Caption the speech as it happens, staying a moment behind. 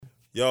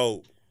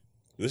Yo,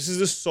 this is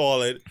a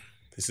solid.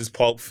 This is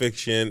Pulp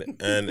Fiction,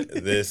 and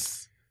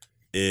this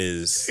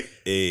is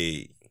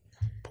a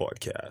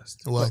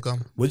podcast.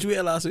 Welcome. What'd you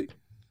eat last week?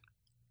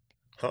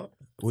 Huh?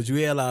 What'd you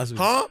eat last week?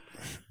 Huh?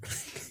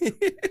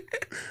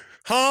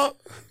 Huh?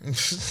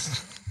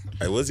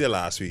 I was here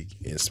last week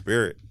in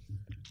spirit.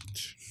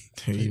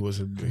 He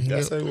wasn't.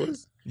 Yes, I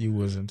was. You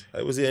wasn't.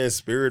 I was here in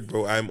spirit,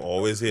 bro. I'm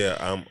always here.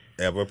 I'm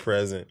ever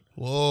present.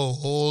 Whoa,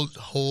 hold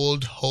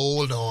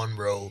on,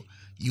 bro.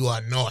 You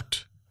are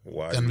not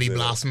Why? gonna be you say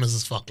that? blasphemous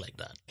as fuck like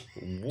that.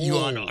 You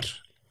are not.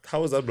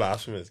 How is that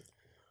blasphemous?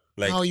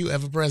 Like, How are you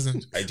ever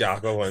present? I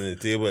jack up on the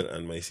table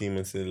and my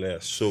semen still there.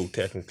 So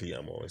technically,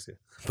 I'm always here.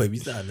 Baby,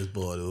 starting this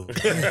board over.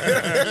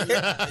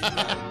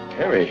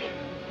 Harry,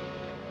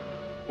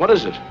 what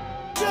is it?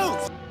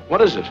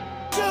 What is it?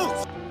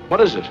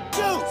 What is it?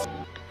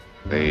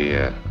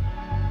 The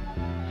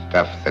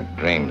stuff that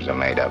dreams are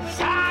made of.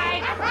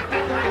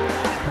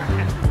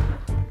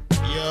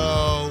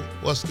 Yo,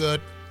 what's good?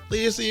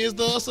 This is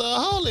the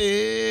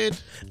solid.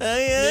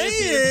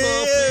 This is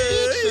Pulp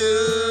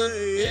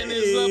Fiction, and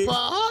it's a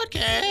podcast.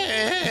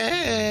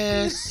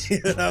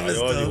 Are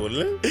you all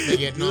yodeling? I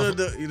get enough.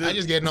 I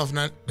just get enough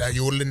that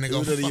yodeling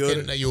nigga,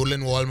 fucking that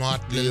yodeling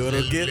Walmart,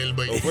 little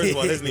boy. Oh, first of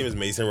all, his name is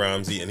Mason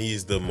Ramsey, and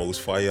he's the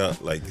most fire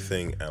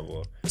thing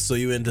ever. So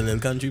you into Little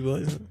Country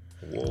Boys?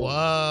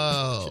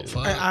 Whoa.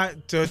 Wow.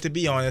 To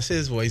be honest,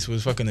 his voice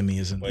was fucking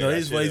amazing. Wait, No, that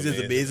his shit voice is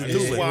amazing And too.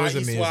 he It swag- was he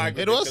amazing. swag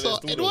It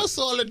was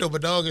solid though,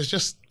 but dog, it's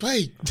just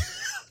wait.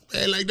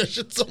 I like that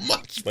shit so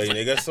much. But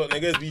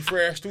niggas be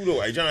fresh too though.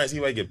 I trying to see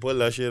if I can pull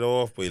that shit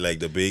off. But like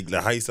the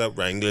heist up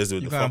Wranglers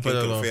with You the can't fucking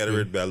pull it off,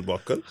 Confederate belt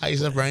buckle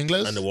Heist up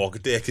Wranglers. and the Walker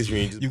Texas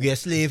Rangers. You get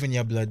slave in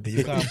your blood, but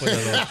you can't put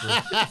it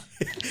off.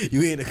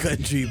 You ain't a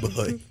country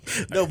boy.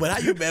 No, but how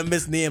you remember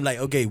his name? Like,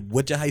 okay,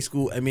 what your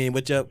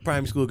what your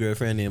primary school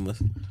girlfriend name was?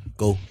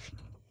 Go.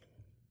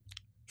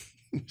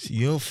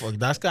 Yo, fuck,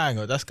 that's kind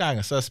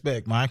of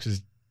suspect. My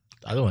is,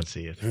 I don't want to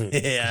see it.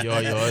 Yeah.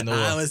 Yo, no.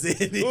 I was saying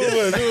it. Who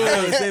was?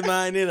 I was saying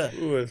mine either.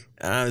 Who was?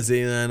 I was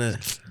saying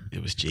that.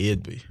 It was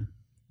Jade, boy.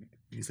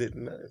 You said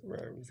nice,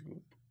 right?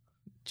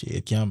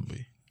 Jade Camp,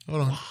 boy.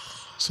 Hold on.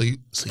 So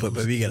But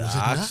we gotta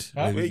ask.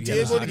 Wait,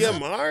 Jay going to get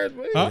married,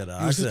 man? Huh? gotta You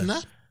ask was her.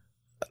 not?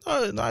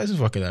 No, I was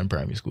fucking in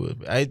primary school.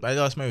 I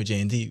lost my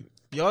virginity.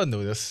 Y'all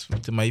know this,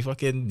 to my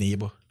fucking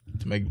neighbor.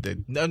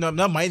 No,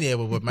 not my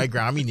neighbor, but my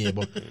Grammy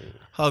neighbor.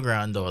 Her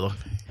granddaughter.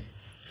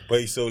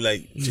 Wait, so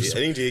like, I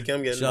think Jay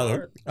Cam getting Shut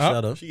married. up.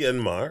 Shut up. She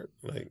getting married.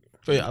 Like,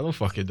 But yeah, I don't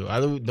fucking know. I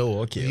don't know.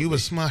 Okay. You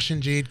was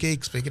smashing jade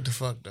cakes. Pick it the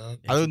fuck, dog.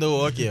 I don't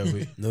know. Okay.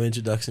 Boy. No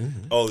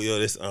introduction. oh, yo,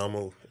 this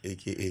Amo,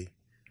 a.k.a.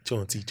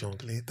 Chauncey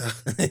Chonkleta.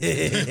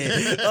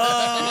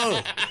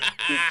 Oh,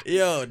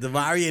 yo, the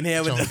Marion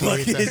here with the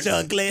fucking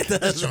chocolate.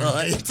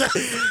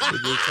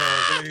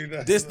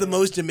 This the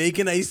most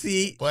Jamaican I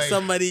see. Boy,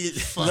 Somebody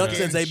not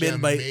since I been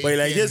by. Jamaican, Wait,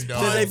 like dog. since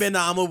I been to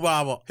Amo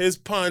Baba. His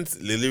pants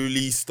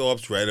literally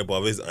stops right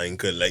above his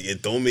ankle. Like,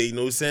 it don't make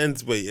no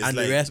sense, but it's And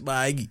like... the rest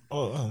baggy.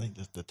 Oh, I think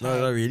that's the tag. No,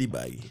 not really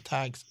baggy.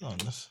 Tags on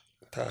this.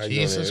 tag on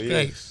Jesus there,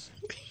 yeah. Christ.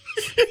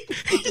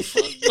 What the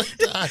fuck was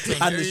that?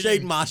 And the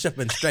shirt mash up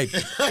and striped.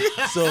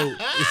 So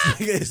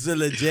it's a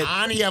legit.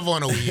 I only have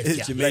on a week. It's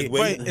Yeah. Jamaican.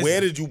 Like,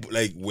 where did you,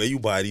 like, where you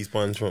buy these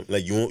pants from?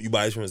 Like, you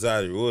buy this from the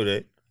side of the road,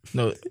 right?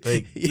 No,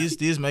 like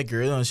this my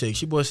girl on shake.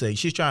 She was like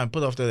she's trying to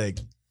put off the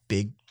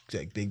big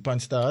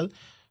pants style.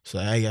 So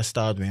I got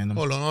started wearing them.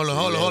 Hold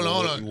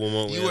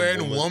on. You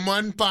wearing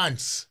woman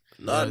pants.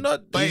 No,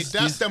 not But these.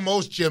 that's the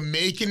most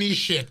Jamaican-y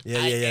shit Yeah,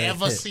 I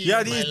ever seen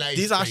Yeah, in my life.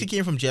 these actually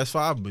came from Jess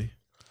Fab, boy.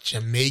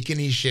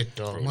 Jamaican-y shit,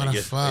 dog. Bro, What the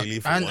niggas- fuck? I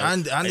leave for And- one-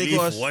 and I they leave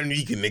cost- for 1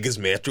 week and niggas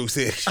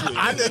metrosexual.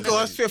 And it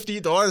cost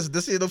 $50.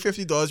 This ain't no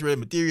 $50 real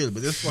material,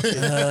 but this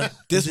fucking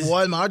this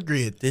Walmart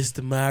grade. This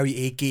the Mari,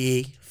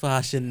 aka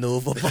Fashion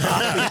Nova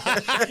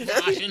Poppy.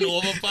 Fashion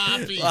over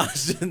poppy.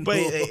 Fashion But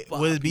Nova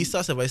Poppy. would it be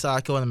sus if I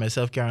started calling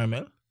myself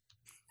caramel?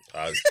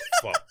 As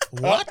fuck.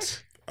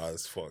 What?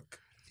 As fuck.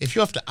 If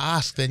you have to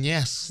ask, then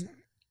yes.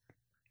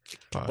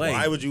 Wait.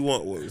 Why would you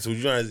want? So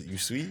you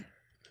sweet?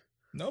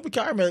 No, but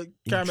caramel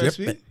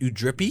sweet. You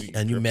drippy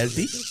and you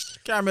melty,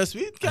 Caramel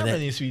sweet. Caramel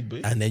then- ain't sweet,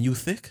 boy. and then you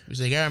thick. You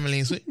say caramel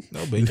ain't sweet?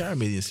 No, but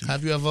caramel ain't sweet.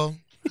 Have you ever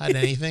had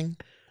anything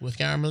with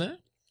caramel in it?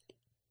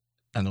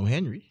 I know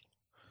Henry.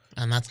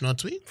 And that's not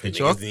sweet? The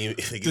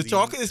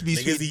chocolate is be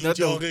Niggas sweet. eat Not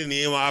the, chocolate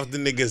name after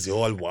niggas.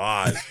 Y'all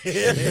wild.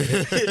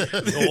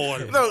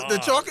 no, the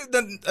chocolate.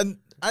 And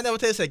I never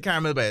tasted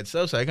caramel by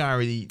itself, so I can't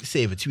really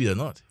say if it's sweet or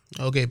not.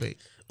 Okay, babe.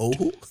 Oh,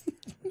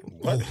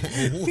 What?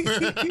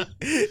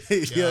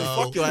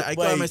 Fuck you. I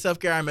call Wait. myself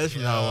caramel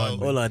from now on.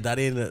 hold on, that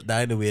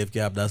ain't a wave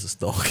cap. That's a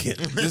stalking.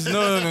 This,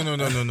 no.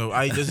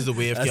 This is a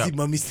wave That's cap. the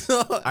mommy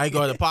stalk. I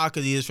got a pack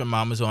of these from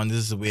Amazon. This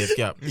is a wave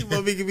cap. Your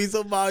mommy can be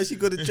so mad she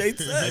go to trade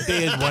I center.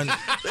 paid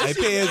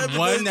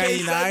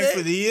 $1.99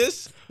 for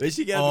these. When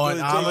she got On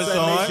to go to trade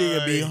Amazon. center, she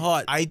can be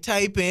hot. I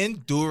type in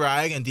do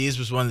rag, and this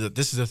was one of the.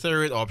 This is the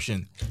third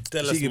option.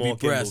 Tell She us could be more,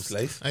 Kimbo pressed.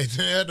 Slice. I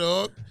tell you,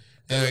 dog.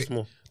 Tell Anyway, us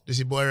more. this is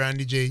your boy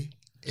Randy J,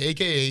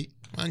 a.k.a.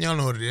 Man, y'all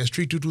know what it is.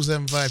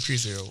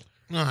 3227530.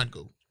 Know how it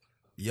go.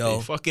 Yo.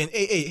 Hey, fucking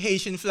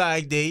Haitian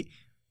Flag Day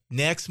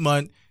next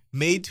month,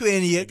 May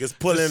 20th. Niggas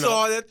pulling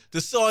up. The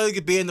solid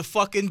could be in the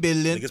fucking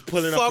building. Niggas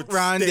pulling up Fuck with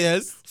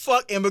Rondell. sticks.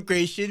 Fuck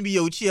immigration. We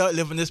out here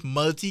living this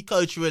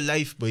multicultural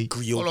life, boy.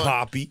 Creole Hold on.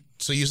 poppy.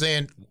 So you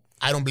saying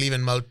I don't believe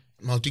in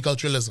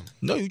multiculturalism?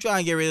 No, you trying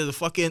to get rid of the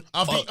fucking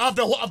Of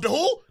the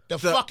who? The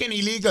fucking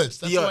illegals.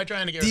 That's what I'm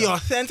trying to get rid the of.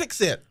 authentic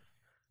set.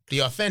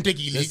 The authentic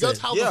illegals? Listen,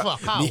 How yeah. the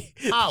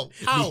fuck?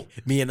 How?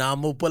 Me and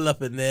Amo pull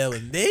up in there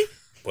one day.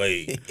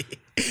 Wait.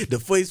 The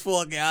first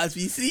 4 guys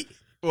we see,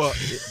 What?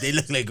 they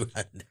look like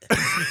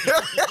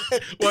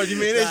Rondell. What you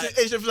mean?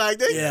 Asian Flag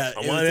Day? Yeah.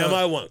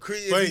 I want.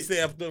 Crazy say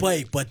after.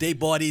 But they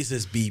bodies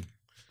just be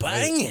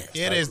banging.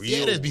 Yeah, it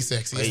is be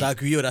sexy. That's not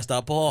Creole, that's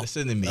not Paul.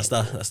 Listen to me.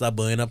 That's not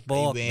burning up They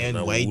Paul. wearing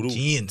Nah, white voodoo.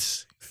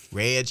 jeans,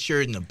 red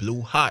shirt, and a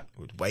blue hat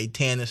with white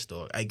tennis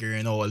store. I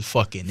getting all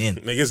fucking in.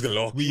 Niggas gonna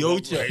lock We you out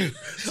up, here. right?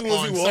 As soon as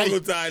On you walk site.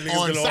 outside, niggas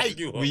On gonna lock site.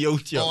 you up. We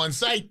out here. On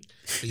site.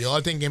 So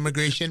y'all think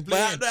immigration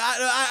playing? But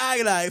I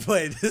ain't like,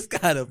 wait, this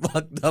kind of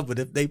fucked up. But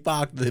if they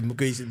park the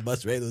immigration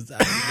bus right outside,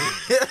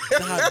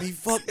 that'd be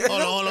fucked up.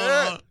 Hold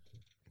on.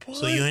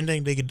 So you ain't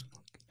think they could?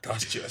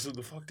 That's just what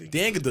the fuck they do.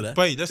 They ain't gonna do that.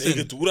 But They listen,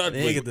 can do that. They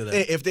ain't gonna do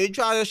that. if they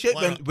try to shit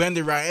Why not? when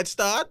the riot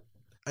start,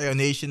 I on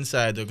nation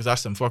side though, because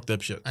that's some fucked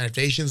up shit. And if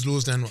the Asians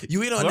lose, then what?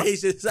 You ain't on What? the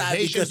Asian side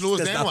Haitians because lose,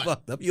 that's then not what?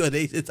 fucked up. You on the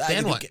Asian side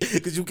Then what?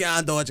 because you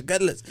can't dodge your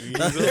cutlass.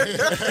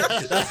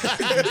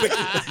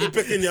 You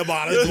picking your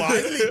bottles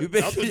wisely. You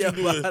That's what you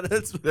doing.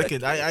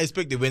 Look, I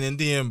expect to win in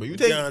the end, but you You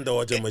think can't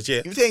dodge him,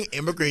 shit. you think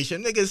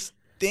immigration niggas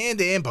they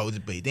ain't about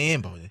it, but they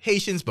ain't about it.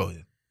 Haitians about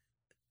it.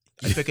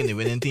 I picking to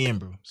win in the end,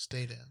 bro.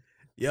 Stay there.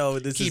 Yo,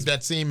 this Keep is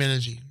that same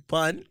energy.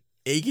 Pun.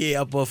 AKA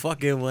up a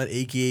fucking one.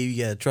 AKA we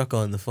got a truck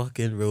on the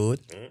fucking road.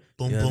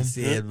 Boom, You boom.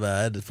 understand,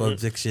 man? The Pulp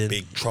Fiction.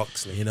 Big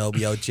trucks, nigga. You know,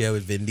 we out here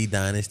with Vindy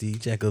Dynasty.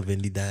 Check out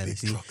Vindy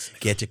Dynasty. trucks, nigga.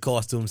 Get your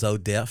costumes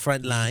out there.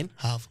 Front line,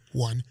 Have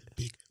one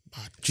big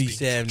bad.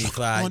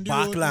 375.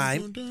 Back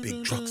line,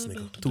 Big trucks,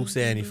 nigga.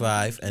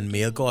 275. And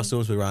male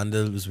costumes where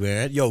Rondell was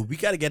wearing. Yo, we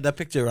gotta get that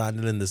picture of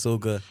Rondell in the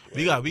soca.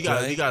 We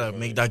gotta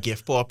make that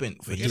gift pop in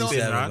for you know, spin,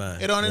 right?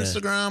 275. It on Yeah.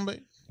 Instagram, but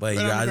But you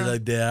got it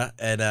up there,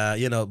 and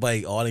you know,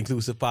 by all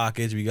inclusive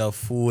package, we got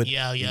food,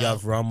 Yeah, we yeah.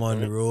 got rum on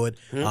the road.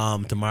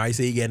 Tamari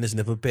say he getting his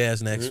nipple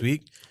pass next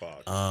week.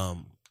 Fuck.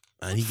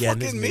 And he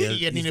getting his Fucking me. meal. you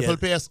get he's nipple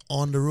pass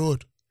on the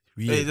road.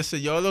 Hey, listen,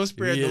 y'all don't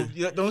spread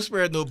don't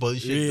spread no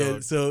bullshit,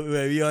 dog. So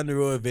we on the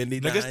road,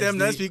 Vindy. Niggas them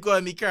next week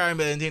calling me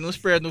Caramel and they don't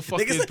spread no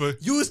fucking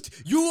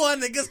Niggas, you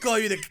want niggas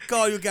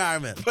call you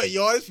Caramel. But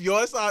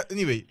yours are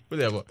anyway,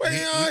 whatever. But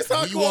I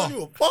start you calling want?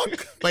 you a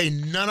fuck. But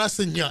none of us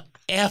in your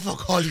ever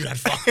call you that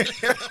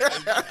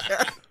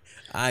fuck.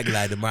 I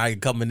glad the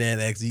Mark coming in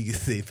next you can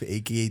say for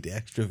AKA the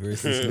extra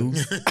versus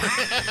loose.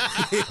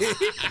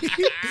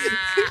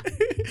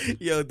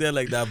 Yo, they're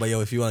like that, but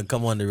yo, if you want to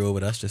come on the road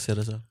with us, just hit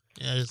us up.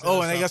 Yeah, just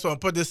Oh, and I guess when I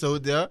put this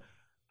out there,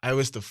 I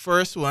was the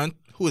first one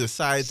who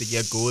decided to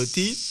get gold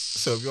teeth.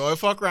 So if y'all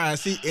fuck around and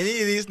see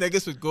any of these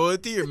niggas with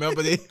gold teeth,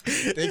 remember they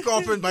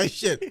copying my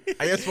shit.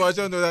 I just want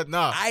y'all to know that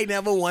now. I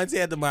never once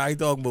had the Mark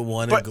talking about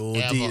one and But gold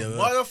ever. teeth.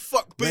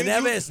 Motherfucker,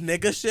 Whenever it's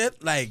nigga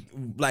shit, like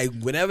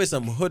whenever it's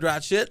some hood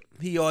rat shit,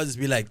 he always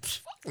be like,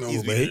 no,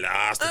 He's babe. the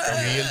last to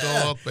come. real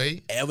dog,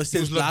 babe. Ever He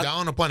since was looked Black,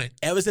 down upon it.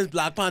 ever since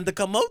Black Panther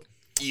come out,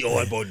 He all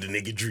about the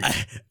nigga dream.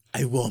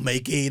 I want my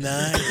K9.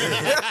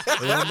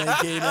 I want my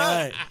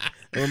K9.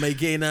 I want my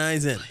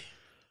K9s in.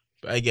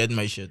 I get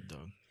my shit,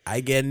 dog.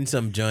 I getting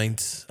some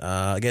joints.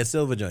 I get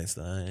silver joints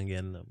though. I ain't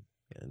getting them.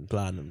 Getting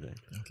platinum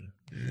joints.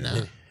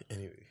 Nah,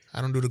 Anyway,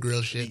 I don't do the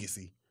grill shit.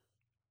 legacy.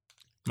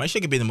 My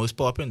shit could be the most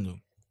popping though.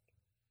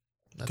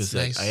 That's Because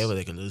nice. I have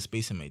like a little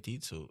space in my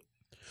teeth, so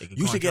it can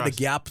You should get the contrast.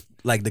 gap,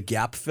 like the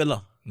gap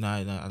filler. Nah,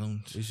 I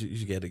don't. You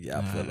should get the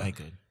gap Nah, filler. I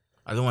could.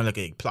 I don't want like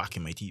a plaque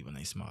in my teeth when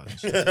I smile and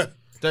shit.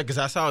 Because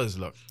that's how it's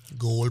look.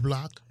 Gold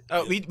block.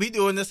 We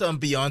doing this on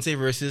Beyonce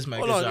versus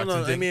Michael Hold on, Jackson hold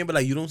on. I thing. mean, but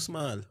like you don't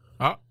smile.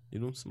 Huh? You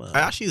don't smile. I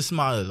actually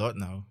smile a lot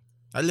now.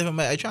 I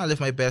try to live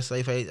my best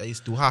life. I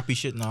used to do happy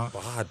shit now.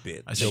 Bad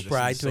bit. I Yo, say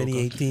Pride listen to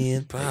soca.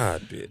 2018.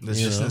 Bad bit. Let's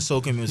You listen know.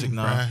 to soca music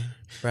now. Pride.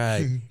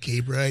 Pride. Gay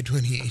Bride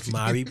 2018.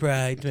 Mari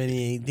Pride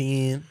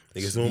 2018.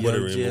 Niggas don't put a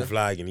Yo, rainbow Jill.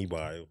 flag in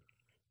bio.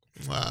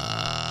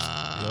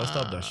 Wow. Yo,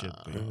 stop that shit.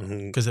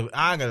 Mhm. Because if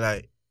I ain't gonna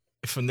lie,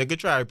 if a nigga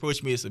try to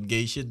approach me with some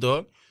gay shit,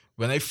 dog,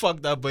 when I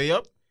fuck that boy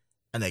up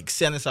and like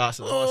send his ass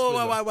to the Oh, hospital.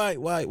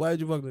 why would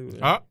you fuck like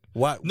that? Huh?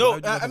 Why? No, why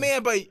would you fuck I him?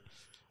 mean, but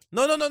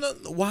No.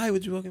 Why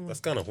would you fuck him? That's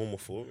kind of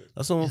homophobic.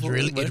 That's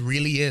homophobic. It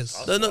really is.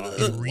 No.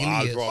 It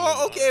really is.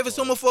 oh, okay, if it's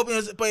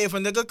homophobic, but if a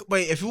nigga,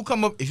 but if you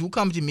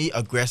come to me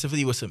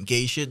aggressively with some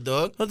gay shit,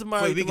 dog, No,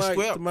 but we can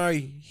square up.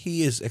 Tamari,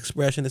 he is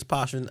expression, his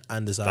passion,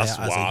 and desire That's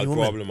as a wild human.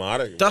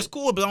 problematic. That's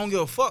cool, but I don't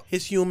give a fuck.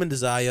 His human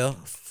desire,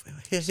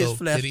 his So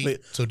flesh.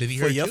 did he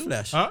for hurt your you?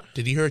 flesh? Huh?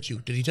 Did he hurt you?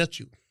 Did he touch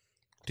you?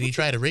 Did he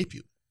try to rape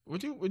you?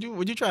 Would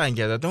you try and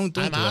get that? Don't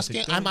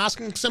I'm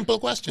asking simple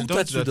questions. Who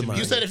touched you, do that to Tamari?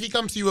 You said if he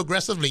comes to you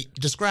aggressively,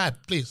 describe,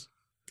 please.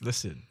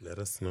 Listen, Let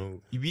us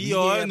know. we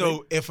all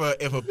know if a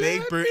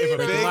big burly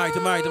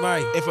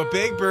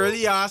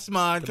ass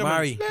man come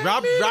Tamari.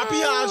 wrap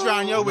your arms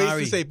around your waist Tamari.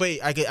 and say, "Babe,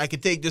 I can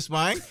take this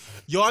wine."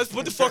 Y'all,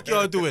 what the fuck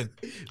y'all doing?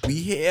 We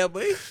here,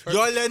 boy.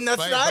 Y'all letting that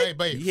slide?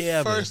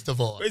 Yeah, man. First of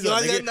all, Y'all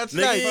letting that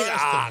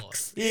slide?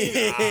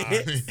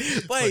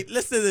 Wait,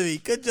 listen to me.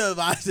 Good job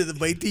watching the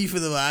bite teeth for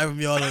the eye from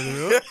y'all on the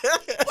road.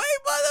 Wait,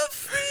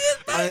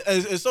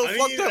 motherfucker. It's so I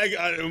fucked mean, up. like,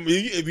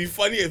 it'd be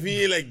funny if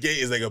he ain't like gay.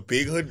 It's like a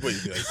big hood, but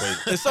you'd be like, wait,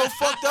 It's so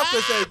fucked up.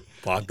 It's like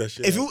park that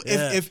shit. if you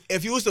Yeah.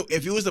 if you was the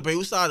person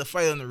who started the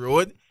fight on the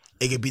road,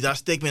 it could be that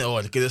statement. Oh,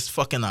 look at this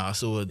fucking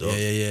asshole, dog.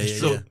 Yeah.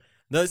 So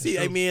No, see,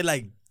 I mean,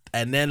 like,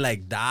 and then,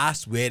 like,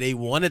 that's where they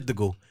wanted to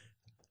go.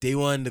 They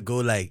wanted to go,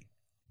 like,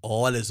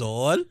 all is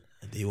all.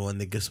 And they want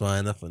niggas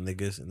swine up for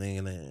niggas. And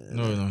then,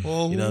 no.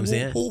 You know what I'm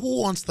saying? Who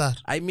wants that?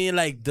 I mean,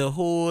 like, the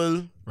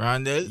whole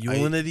Randall,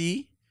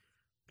 unity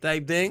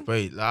type thing.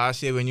 wait,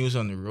 last year when you was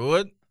on the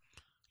road,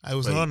 I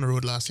was not on the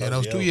road last year. That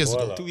was Yeah, 2 years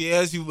ago. voila. 2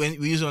 years when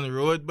we was on the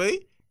road, boy,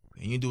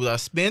 and you do that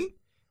spin,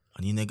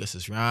 and you niggas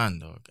is run,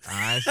 dog.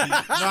 I see. No,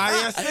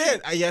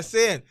 I just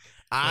saying.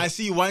 I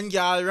see one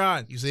gal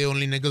run. You say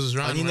only niggas is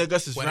around. Only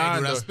niggas is when I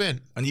round, do that though.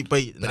 spin. And you, But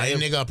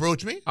any nigga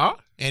approach me? Huh?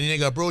 Any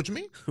nigga approach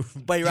me?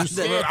 But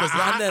Randall,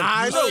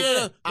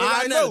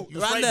 I know.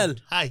 Randall.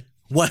 Hi.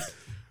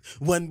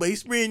 One by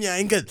spraying your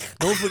ankle.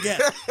 Don't forget.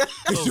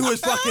 Because you was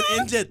fucking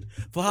injured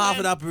for half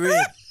of that parade.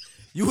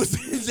 You was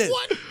injured.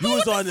 What? You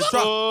was on the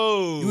truck.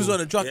 Oh, You was on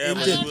the truck Yeah,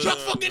 injured. man. Truck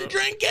fucking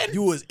drinking.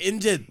 You was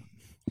injured.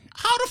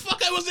 How the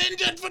fuck I was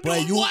injured for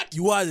But doing what?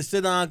 you had to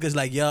sit down because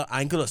like your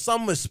ankle,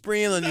 something was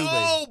spraying on you,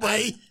 No,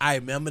 babe. boy. I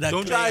remember that.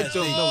 Don't try clear to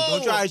as day.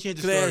 don't try to change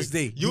the Clear story. as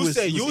day. You was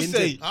say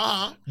injured.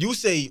 you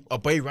say a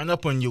boy run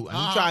up on you and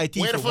you try to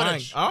teach Where the for wine.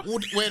 footage? Huh?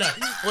 Where that?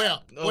 Where?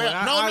 No, Where?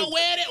 I- No, I-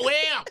 where?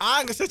 I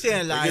ain't gonna sit here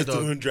and lie, Niggas dog.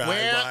 doing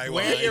drive-by,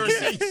 Where your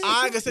receipts?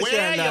 I ain't gonna sit here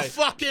Where and your lie.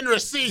 fucking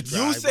receipts?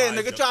 You say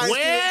nigga try to steal.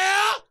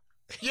 Where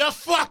your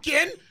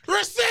fucking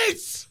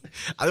receipts?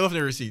 I don't have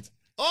the receipts.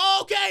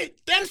 Okay,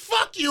 then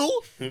fuck you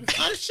and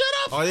shut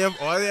up. All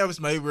they have is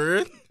my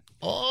word.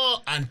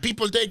 Oh, and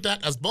people take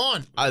that as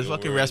bond. I'll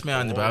fucking rest me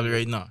on the Bible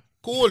right now.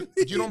 Cool.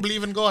 You don't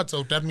believe in God,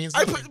 so that means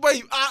I put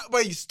wait,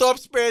 stop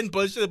spreading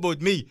bullshit about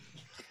me.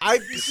 I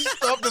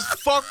stop this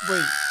fuck,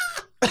 boy.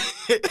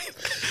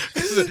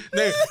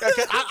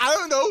 I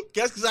don't know.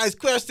 Guess because I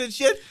question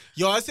shit.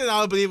 Y'all saying I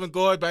don't believe in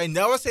God, but I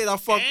never say that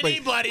fuck.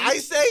 Anybody. But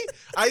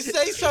I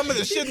say some of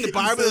the shit in the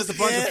Bible is a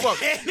bunch of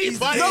fuck.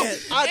 Anybody, No,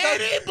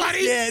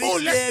 anybody scared. who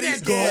He's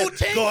listens scared. to He's who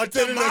think God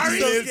tell him that Tamari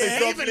you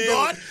is live, believe in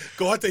God,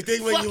 God, they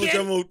think when you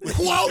come out.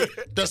 fucking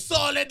quote the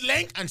solid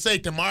link and say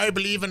Tamari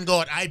believe in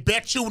God. I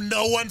bet you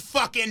no one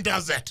fucking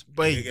does it.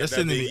 Wait, Nigga,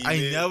 listen that to me. big I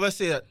email. never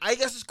say that. I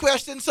guess it's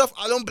question stuff.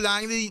 I don't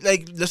blindly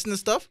like listen to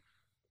stuff.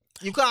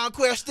 You can't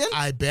question.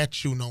 I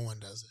bet you no one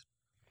does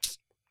it.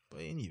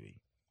 But anyway,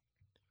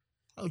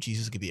 oh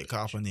Jesus could be a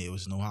cop and there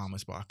was no harm in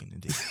sparking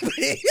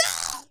today.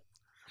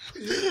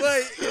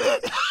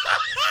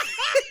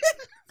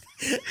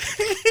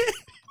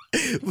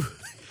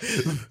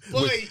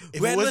 Boy,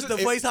 When was the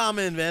voice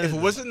harming, man? If it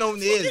wasn't no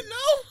nail, you if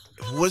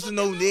know? it wasn't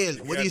no nail,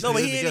 what do you No, but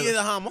say he ain't together? need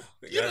a hammer.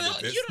 You know, you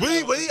What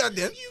know. do you got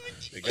then?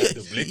 They got the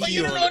But blicky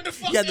you don't know on what it. the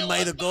fuck He had the it might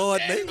was of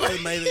God, about man. He had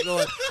the might of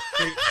God.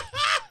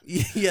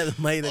 He had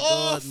the might of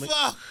Oh, God, man.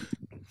 fuck.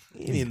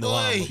 He didn't know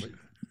Boy. hammer, man.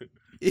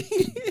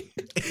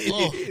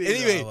 Oh.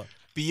 Anyway,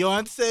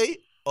 Beyonce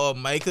or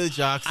Michael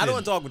Jackson? I don't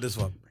want to talk with this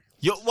one.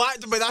 Yo,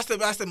 what? But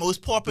that's the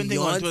most popping thing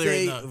on Twitter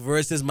right Beyonce now.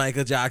 versus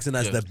Michael Jackson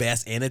as Yeah. the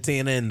best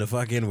entertainer in the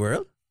fucking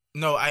world.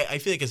 No, I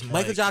feel like it's more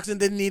Michael like, Jackson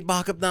didn't need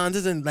backup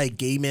dancers and like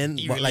gay men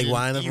He like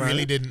whining he around.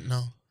 really didn't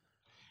know.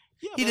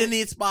 Yeah, He but- didn't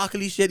need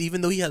sparkly shit,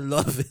 even though he had a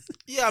lot of it.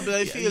 Yeah, but I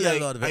Yeah, feel yeah, a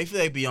lot of like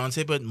it.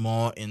 Beyonce put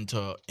more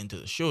into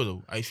the show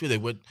though. I feel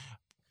like what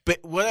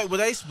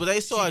I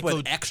saw it go,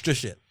 But extra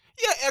shit.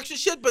 yeah, extra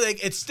shit, but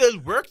like it still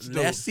works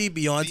though. Let's see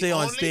Beyonce The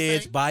on only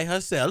stage thing- by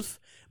herself.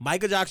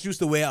 Michael Jackson used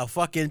to wear a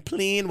fucking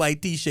plain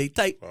white t-shirt,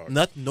 tight,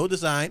 no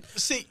design,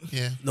 See,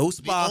 Yeah. no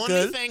sparkle, The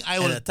only thing I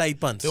and would, a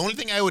tight pants. the only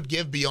thing I would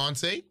give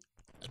Beyonce,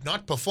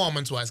 not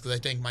performance-wise, because I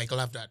think Michael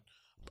have that.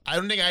 I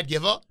don't think I'd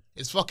give her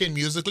is fucking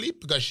musically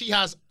because she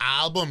has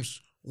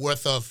albums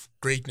worth of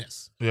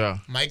greatness. yeah.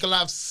 Michael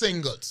have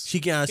singles.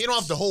 She can't. He don't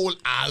have the whole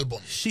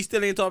album. She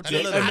still ain't top I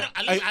Thriller. don't, though.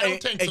 I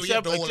don't think so. He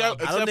have the whole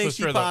album. I don't think for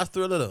she Thriller. passed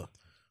Thriller though.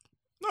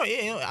 No,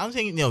 yeah, I'm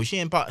thinking she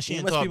ain't Much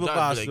top people that. pass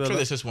But like, Thriller.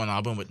 Thriller's just one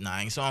album with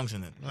 9 songs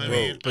in it. I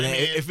mean, But then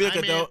if you look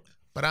at the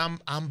but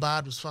I'm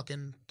bad was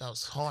fucking that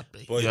was hot,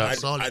 baby. But Yeah. at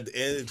the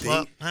end of the day,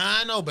 Well,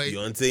 I know, baby.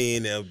 Beyonce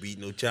ain't never beat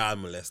no child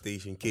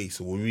molestation case.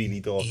 So we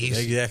really talking.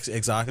 Easy.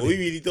 Exactly. We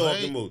really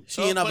talking Right. about.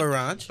 She ain't have a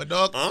ranch. But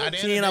dog, Huh? at the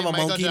She end ain't of have the a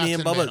day, monkey Michael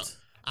named Jackson Bubbles.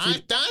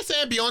 better. I'm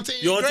saying Beyonce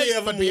ain't Beyonce great,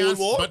 have a but moon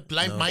walk? but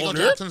like No. Michael On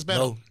Earth? Jackson's better.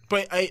 No.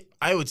 But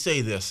I would say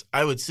this.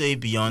 I would say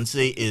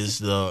Beyonce is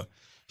the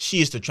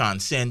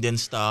transcendent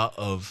star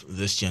of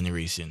this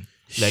generation.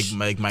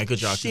 Like Michael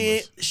Jackson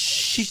was.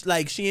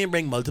 She ain't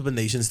bring multiple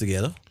nations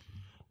together.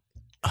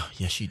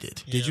 Yeah, she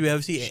did. Did you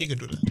ever see? She could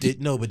do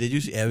that. But did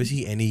you ever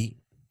see any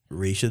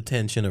racial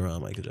tension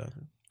around Michael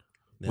Jackson?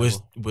 Never.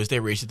 Was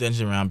there racial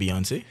tension around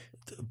Beyonce?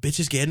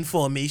 Bitches getting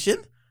formation?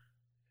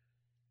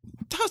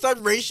 How's that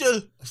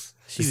racial?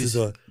 She This was, is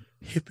a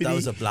hippity. that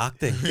was a black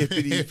thing.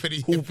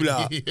 Hippity,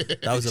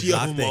 hoopla. That was a She a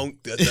black thing. monkey.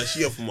 That's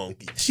she a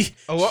monkey. She,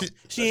 What?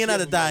 she ain't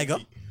had a tiger.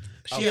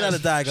 She ain't had a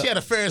tiger. She had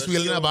a Ferris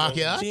wheel in her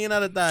backyard. She ain't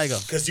had a tiger.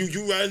 Cause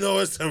you right now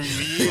is some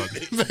real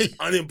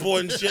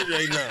unimportant shit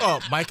right now. Oh,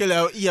 Michael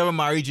L. You ever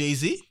married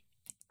Jay-Z?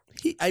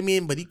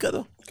 But he could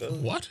have.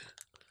 What?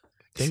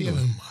 She ever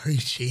married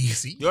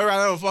Jay-Z? You rather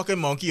have a fucking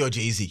monkey or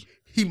Jay-Z?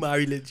 He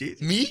married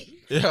legit. Me?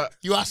 Yeah.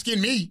 You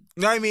asking me?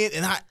 You know what I mean?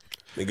 And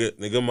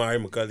Nigga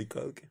married Macaulay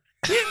Culkin.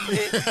 He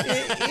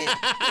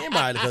ain't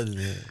married because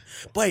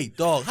Wait,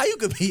 dog, how you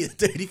could be a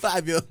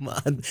 35-year-old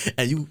man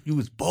and you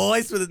was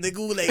boys with a nigga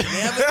who like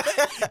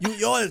never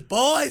y'all is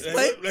boys,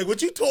 mate? Like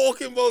what you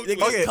talking about?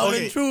 Niggas Okay, coming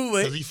okay. true,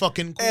 Cause mate. he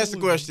fucking cool. ask the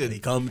question. They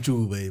come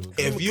true, baby.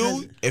 If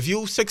you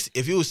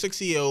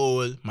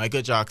 60-year-old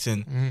Michael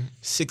Jackson,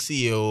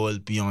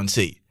 60-year-old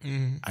Beyonce,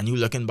 and you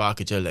looking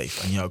back at your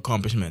life and your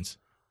accomplishments,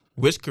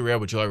 which career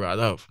would you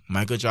rather have?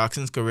 Michael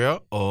Jackson's career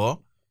or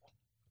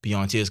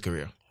Beyonce's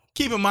career?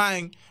 Keep in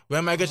mind,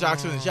 when Michael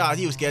Jackson was a child,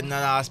 he was getting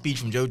that speech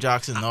from Joe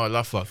Jackson and all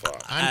that fuck.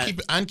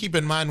 And keep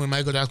in mind when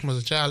Michael Jackson was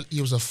a child,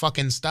 he was a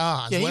fucking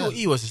star as Yeah, well.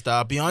 he was a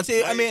star.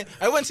 Beyonce, I mean,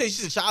 I wouldn't say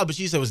she's a child, but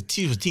she was a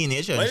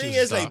teenager. My and she thing was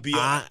a is star. like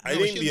Beyonce. I no,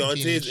 think she was a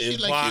teenager. Beyonce's She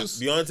like impact.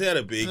 used Beyonce had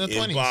a big in her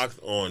 20s. impact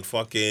on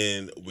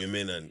fucking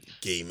women and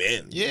gay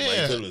men.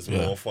 Yeah. Michael was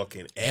more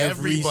fucking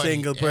every Everybody,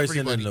 single person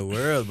everybody. in the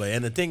world, but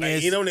and the thing Like,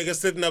 is, you know, niggas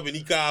sitting up in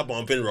the car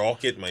bumping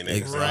Rocket, my nigga.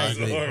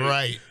 Exactly.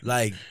 Right.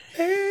 like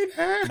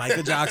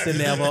Michael Jackson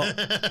never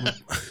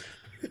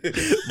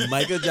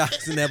Michael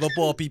Jackson never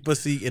pour people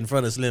seat in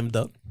front of Slim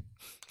Duck.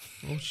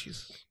 Oh,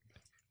 jeez.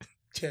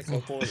 Check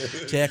up on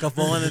it. Check up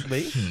on it,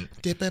 mate.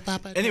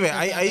 Anyway,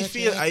 I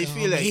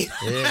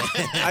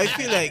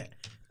feel like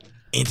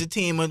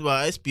entertainment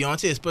wise,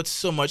 Beyonce has put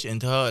so much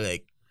into her,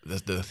 like the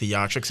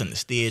theatrics and the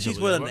stage. She's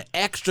or putting whatever. the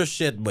extra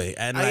shit, boy,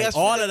 and I like just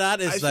all feel of that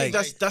I is feel like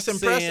that's impressive.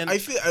 saying- I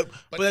feel,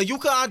 but like, you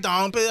can't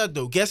downplay that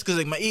though. Guess because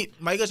like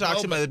Michael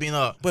Jackson might have been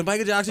a. But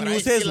Michael Jackson But I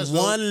used feel his as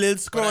though- one little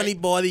scrawny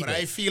body. But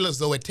I feel as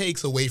though it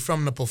takes away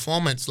from the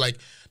performance. Like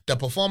the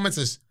performance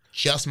is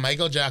just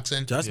Michael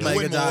Jackson, Just doing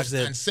Michael moves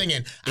Jackson and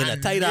singing. in a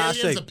And tight ass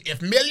millions shape.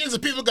 If millions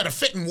of people could have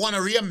fit in one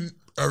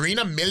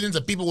arena, millions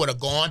of people would have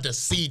gone to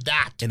see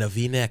that. in a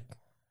V-neck.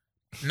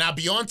 Now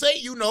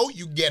Beyonce, you know,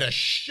 you get a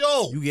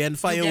show. You getting You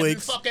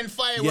fireworks. fucking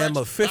fireworks. You getting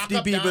about 50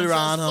 backup people dancers,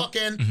 around her.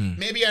 Fucking,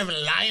 maybe you have a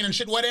lion and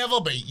shit, whatever.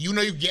 But you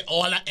know, you get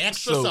all that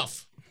extra So-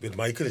 stuff. But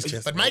Michael is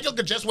just. But Michael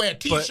could just wear a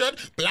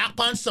t-shirt, black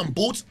pants, some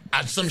boots,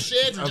 and some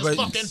shades, and just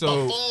fucking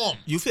perform.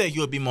 You feel like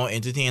you would be more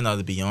entertained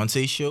at the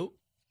Beyonce show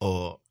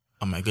or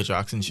a Michael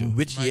Jackson show?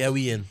 Which year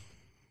we in?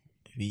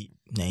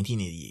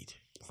 1988.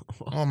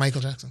 Oh,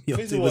 Michael Jackson. Yo,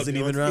 it wasn't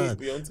even around.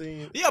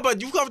 Beyonce. Yeah,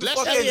 but you come to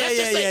Let's fucking. just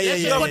say,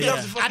 let's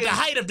just yeah. at the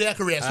height of their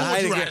careers, who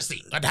would you rather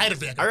see? At the height of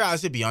their I career, rather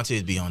say Beyonce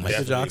is Beyonce.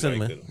 Michael Jackson,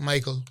 man.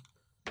 Michael.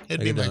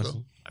 It'd be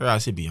Michael. I rather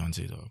say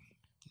Beyonce though.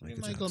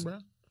 Michael, bro.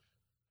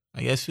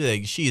 I guess feel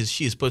like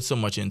she's put so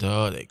much into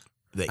her, like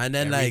And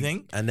then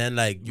everything.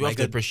 like You have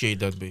to appreciate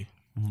that, babe.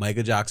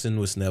 Michael Jackson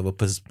was never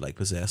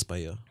possessed by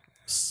a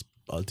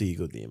alter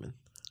ego demon.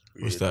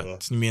 What's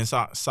that? You mean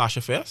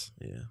Sasha Fierce?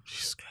 Yeah,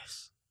 Jesus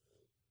Christ.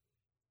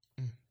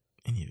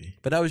 Anyway,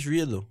 but that was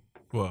real though.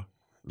 what?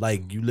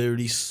 Like you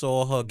literally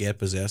saw her get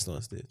possessed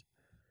on stage.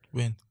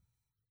 When?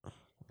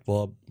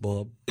 Bob,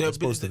 Yeah, let's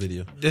but- post the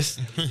video. This.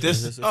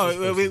 This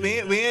Oh,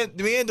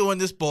 we ain't doing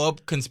this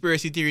Bob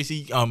conspiracy theory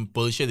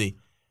bullshit.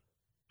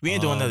 We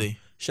ain't doing that.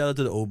 Shout out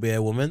to the old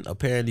bear woman.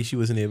 Apparently, she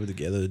wasn't able to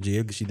get out of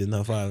jail because she didn't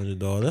have $500.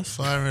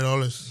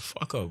 $500.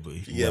 Fuck up,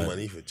 boy. You get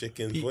money for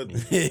chicken foot.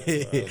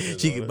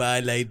 She could buy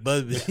light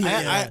bulbs.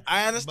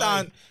 I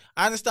understand.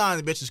 I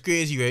understand the bitch is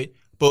crazy, right?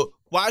 But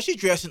why is she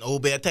dressing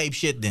old bear type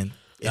shit then?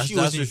 If That's she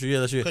just wasn't-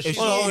 real. That's real. Because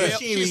If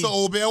she's, she's an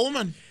old bear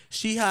woman.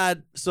 She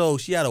had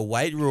a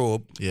white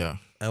robe, Yeah.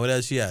 and what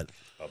else she had?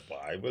 A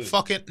Bible.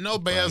 Fucking no,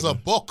 bear's a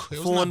book. It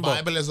wasn't Phone a book.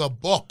 Bible, it's a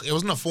book. It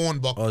wasn't a phone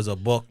book. Oh, it was a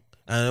book,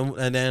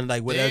 and then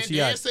like what They else she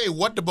didn't had? say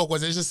what the book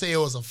was. They just say it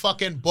was a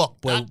fucking book.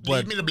 That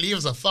lead me to believe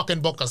it's a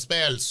fucking book of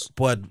spells.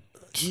 But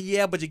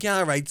yeah, but you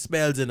can't write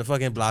spells in the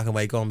fucking black and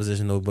white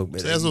composition notebook.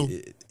 Says who?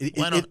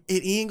 Why not?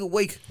 It ain't gonna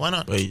wake. Why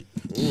not? Wait.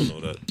 I don't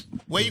know that.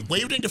 Where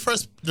you think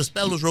the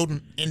spell was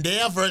written in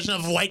their version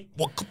of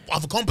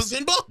a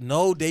composition book?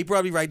 No, they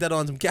probably write that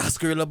on some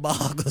Cascarilla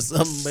bark or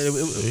something.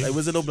 But it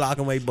wasn't no black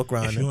and white book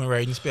around If you it. want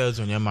writing spells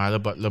on your Milo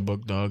Butler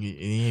book, dog, it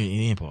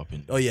ain't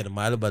popping. Oh yeah, the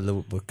Milo Butler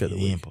book cut It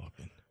away ain't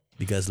popping.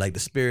 because like the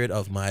spirit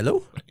of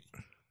Milo.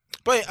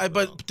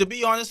 But to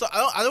be honest,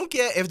 I don't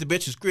care if the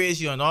bitch is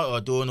crazy or not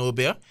or doing no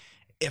bear.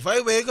 If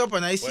I wake up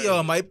and I see her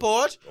on my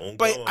porch, Don't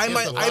but go. I It's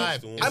might a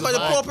vibe. I might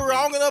pop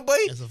around in her, boy.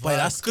 It's a But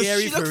that's vibe. Cause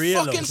scary she for look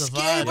real. fucking Though.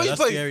 scary, boy. That's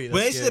But scary. when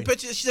I That's see the scary.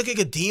 picture, she look like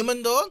a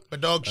demon, dog.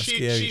 But dog,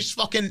 scary. she's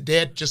fucking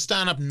dead. Just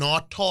stand up,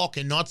 not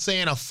talking, not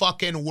saying a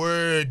fucking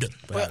word.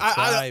 But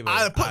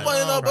I put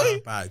one in her,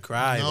 boy. I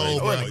cry. No, boy.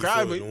 bro. I wanna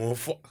cry, boy.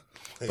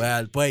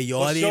 Well, boy, y'all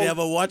What ain't show-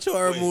 ever watch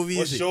horror What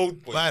movies. show?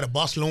 By the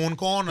bus loan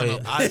corner. Hey,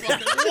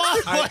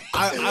 What?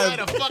 By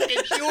the fucking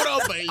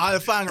shooter, baby. I'll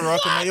find a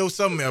rock in my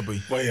somewhere, boy.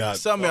 But yeah,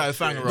 Somewhere I'll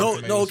find a rock No,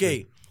 in my no,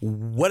 okay.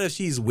 What if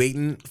she's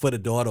waiting for the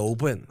door to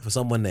open for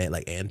someone that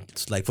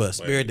like for a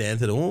spirit to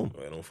enter the home?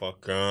 Boy, don't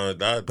fuck around with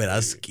that. But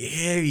that's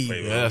scary. Boy,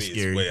 Yeah, that's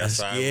scary. That's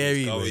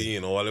scary, boy. You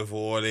know, all of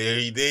all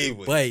every day.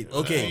 Boy. Wait,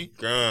 okay.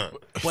 Grand.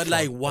 But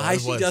like, why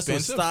That's she what just was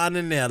expensive.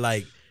 standing there?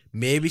 Like,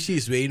 maybe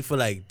she's waiting for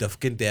like the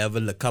fucking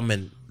devil to come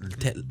and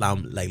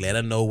like let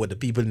her know what the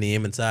people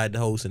name inside the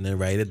house, and then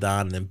write it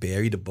down, and then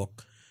bury the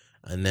book,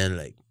 and then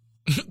like.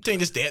 Think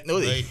this that no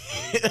they.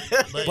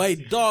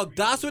 Wait, dog,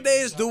 that's what they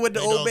is do with the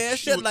old man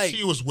shit. Like,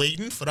 she was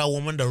waiting for that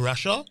woman to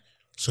rush her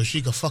so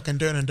she could fucking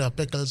turn into a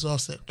pickle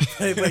sausage.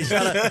 wait,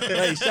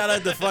 shout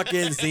out to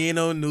fucking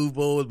Zeno New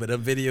Bowl, but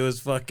them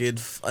videos fucking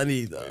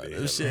funny, dog.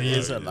 Them shit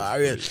is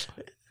hilarious.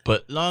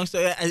 But long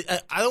story, I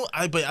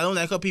don't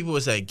like how people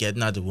was like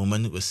getting at the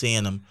woman was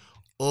saying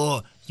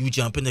oh, you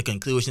jump into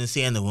conclusion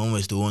saying the woman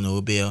was doing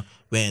no bail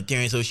when it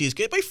turns out she's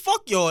good. But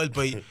fuck y'all,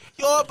 but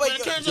y'all, but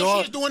It turns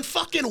out she's doing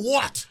fucking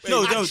what?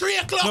 No, At no, 3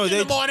 o'clock no, in they-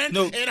 the morning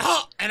no. in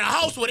a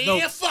house with No.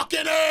 air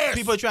fucking earth.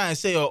 people try and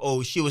say,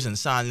 oh, she was in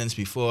silence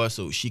before,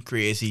 so she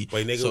crazy.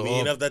 Wait, nigga, so, we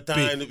ain't have that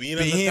time. We ain't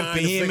have that time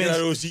to figure out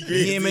who she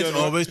crazy. Behemans or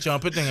not. always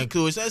jumping to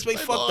conclusions. That's like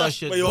fuck that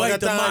shit. But you bro. all Wait,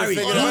 got time to Damari,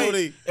 figure out who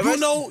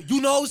they.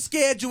 you know,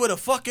 scared you with a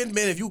fucking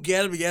man if you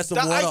get him against some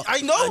That- water.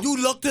 I know. And you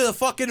look to the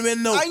fucking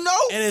window. I know.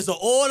 And it's an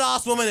old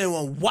ass woman in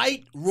one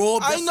white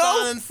robe I just know.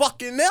 standing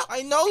fucking there.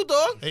 I know, dog.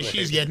 Hey,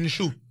 she's getting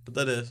shoot. What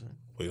that is?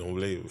 We don't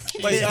believe.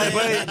 Wait,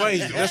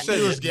 that's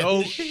She was it. getting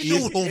No,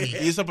 shoot, homie.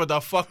 he's up with the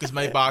fuck is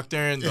my back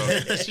turn, dog.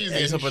 She's He's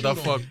getting up with the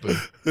shoot, fuck, boy.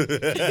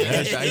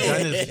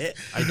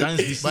 I done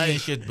this be seeing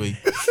shit, boy.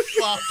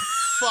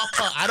 Fuck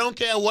her. I don't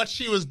care what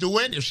she was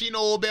doing. If she no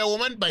old bear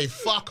woman, but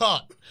fuck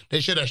her. They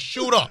should have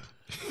shoot her.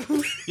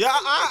 Yeah,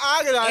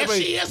 I get that, If boy.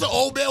 she is an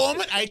old bear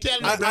woman, I tell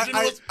my brethren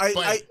was,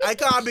 I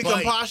can't be but-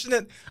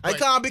 compassionate. I but-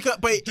 can't be,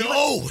 but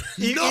No, no,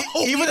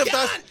 even you if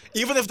that's can't.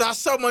 even if that's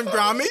someone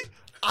Grammy,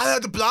 I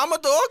had to blame my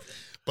dog.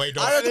 But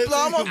I had to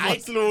blame her. I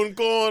Sloan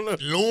corner.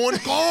 lone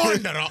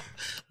corner.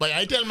 But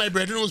I tell my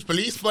brethren who's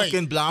police, but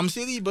Fucking Blam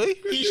City, boy.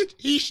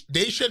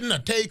 they shouldn't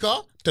have take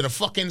her to the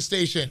fucking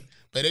station.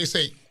 But they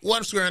say,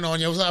 what's going on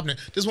here? What's happening?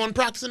 This one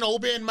practicing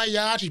old bear in my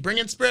yard. She's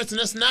bringing spirits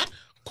and this and that.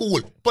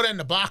 Cool. Put it in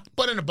the back of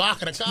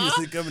the car. You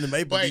see coming to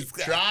my police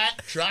Wait, car.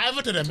 drive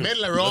her to the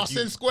middle of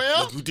Rawson Square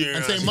look who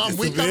and say, there. Mom,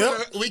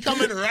 we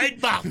coming right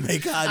back. My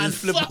car and just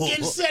flip fucking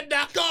over. set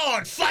that car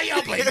on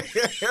fire, boy.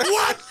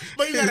 What?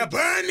 But you gotta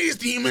burn these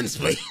demons,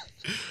 boy.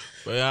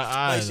 But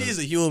I Like, she's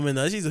a human,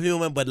 though. She's a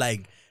human, but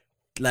like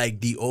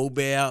the old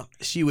bear,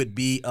 she would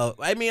be.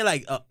 I mean,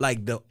 like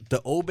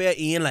the old bear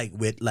in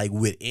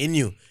within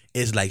you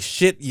is like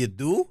shit you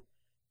do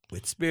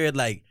with spirit.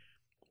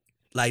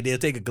 Like they'll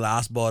take a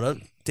glass bottle,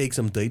 take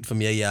some dirt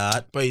from your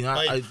yard. But you know,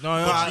 Like,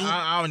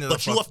 I don't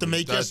But you have to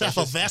make yourself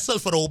a vessel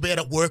for the old bear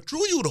to work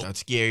through you, though.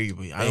 That's scary,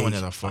 but I don't want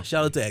to fuck.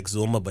 Shout out to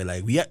Exuma, but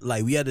like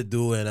we had to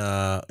do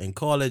in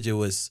college. It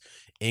was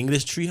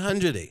English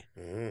 300.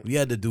 We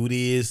had to do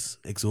these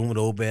Exuma the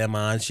old bear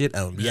man shit,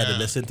 and we had to Yeah.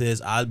 listen to his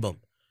album,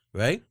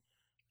 right?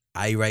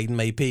 I writing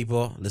my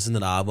paper, listen to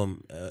the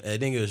album. I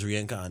think it was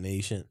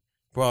Reincarnation,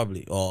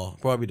 probably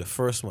the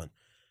first one.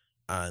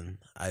 And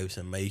I was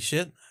in my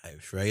shit. I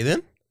was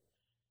writing,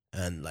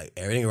 and like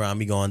everything around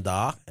me going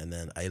dark, and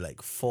then I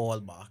like fall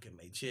back in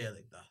my chair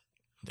like that.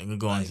 Then we're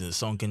going to the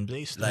sunken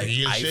place. Like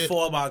Real I shit.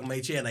 fall back in my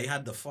chair, and I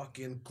had to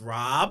fucking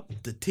grab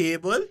the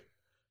table,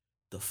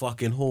 the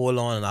fucking hold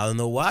on, and I don't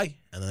know why.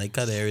 And then I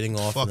cut everything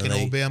off. Fucking and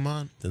then old bear,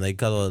 man. then I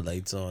cut all the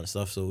lights on and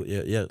stuff. So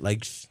yeah,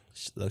 like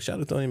shout out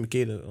to Tony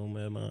Makeda, oh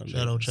man.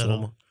 Shout out.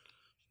 Soma.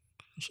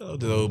 Shout out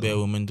to the old bad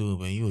woman too,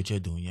 but you were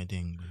just doing your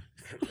thing.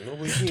 No,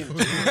 but she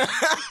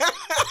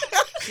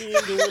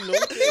ain't doing no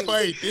thing.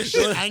 Wait, this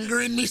shit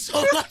angering me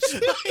so much.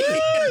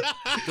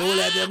 Don't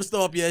let them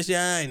stop your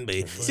shine,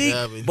 babe. See,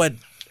 Yeah, but- but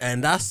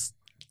and that's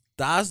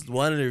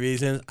one of the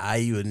reasons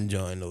I wouldn't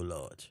join no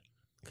lodge,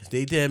 cause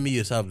they tell me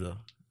you just have to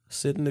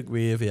sit in the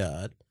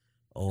graveyard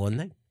all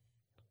night.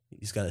 You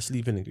just gotta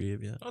sleep in the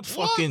graveyard. Not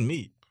fucking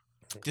me.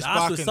 Just That's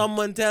what barking.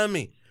 someone tell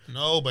me.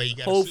 No, but you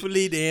gotta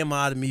Hopefully they ain't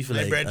mad at me for sleep.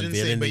 My like brethren say,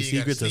 unveiling but their you gotta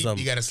secrets or sleep.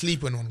 something. You gotta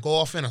sleep in one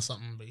golfing or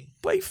something, boy.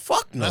 Boy,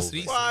 fuck no. That's what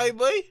he said. Why,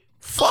 boy?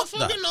 Fuck Oh,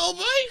 that. fucking no,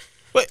 boy.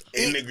 But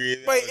In the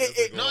graveyard.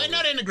 But No, it's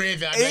not in the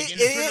graveyard. It- Like in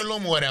the it- funeral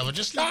home or whatever.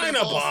 Just sleep in Kinda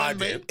golfing, bad,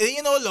 boy. man. it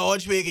ain't no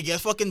lodge where you can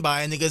just fucking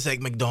buy niggas like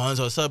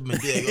McDonald's or something.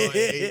 And be like, oh,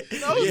 hey.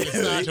 No, it's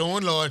not your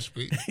own lodge,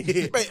 boy.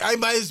 But I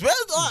might as well.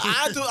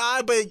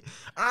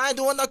 I ain't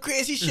doing no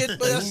crazy shit,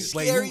 but that's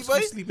Wait, scary, who's boy.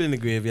 sleeping in the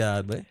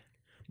graveyard, boy?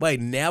 But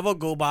never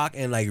go back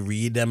and like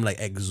read them like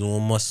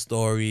Exuma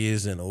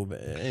stories and over.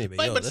 Anyway,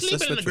 But, yo, but let's sleeping in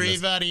the switch from this.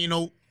 graveyard,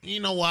 you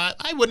know what?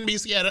 I wouldn't be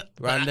scared of.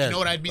 But Randall, you know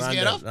what I'd be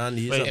scared of?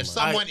 Randy, Wait, If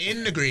something. someone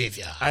in the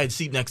graveyard. I had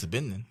sleep next to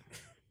Ben then.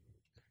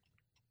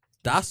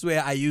 That's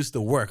where I used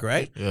to work,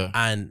 right? Yeah.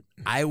 And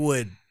I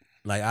would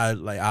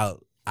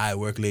I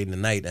work late in the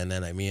night, and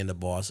then me and the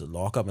boss would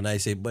lock up, and I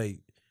say, "Boy,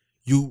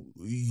 you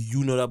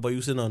know that boy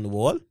you sitting on the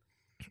wall?"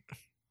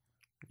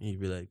 He'd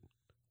be like,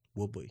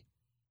 what boy?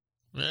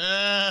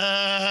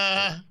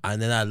 Ah,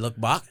 And then I look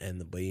back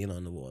and the boy ain't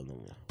on the wall no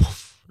more.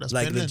 that's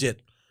Like Finland. legit.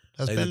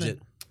 That's Like Finland.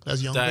 legit.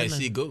 That's young I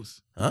Finland. see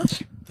ghosts. Huh?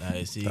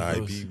 I see I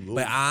ghosts. be blue.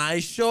 But I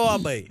ain't sure,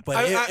 boy.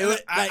 But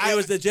it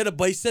was legit a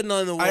boy sitting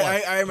on the wall.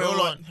 I remember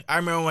Roll I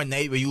remember one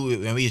night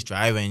when we was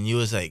driving and you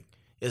was like,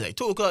 it was like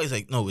 2 o'clock. It's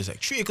like, no, it was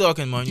like 3 o'clock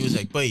in the morning. You was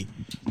like, boy,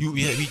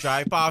 we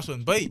drive past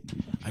one, boy.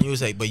 And you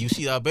was like, but you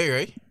see that boy,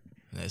 right?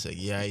 And I was like,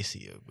 yeah, I see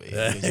it, boy.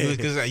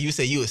 Because you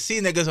said you would see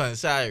niggas on the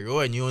side of the road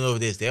and you don't know if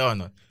this there or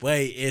not.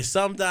 Wait, it's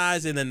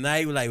sometimes in the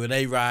night, like when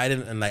they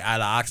riding and like I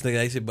ask niggas,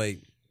 I say, but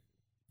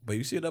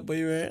you see that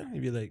boy ran?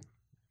 He'd be like,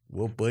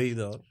 what boy,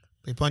 dog?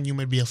 Pipon, you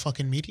might be a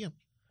fucking medium.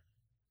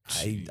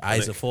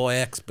 I's a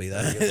 4X, but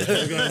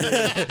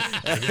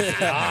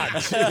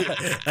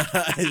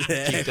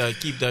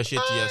Keep that shit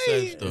to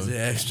yourself, It's though.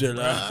 extra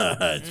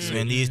large.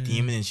 When these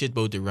demons and shit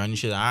about to run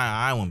shit,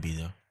 I won't be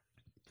there.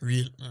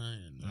 Real.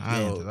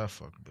 I ain't to that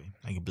fuck, boy.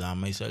 I can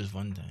blind myself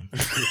one time.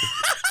 But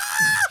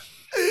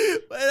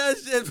that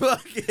shit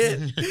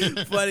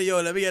fucking funny.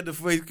 Yo, let me get the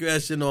first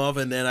question off,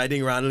 and then I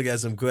think Ronald will get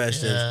some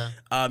questions.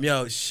 Yeah.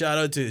 Yo, shout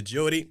out to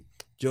Jody.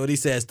 Jody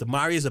says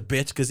Tamari is a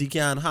bitch because he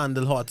can't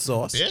handle hot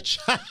sauce. Bitch.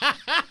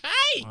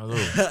 Hello.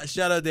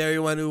 Shout out to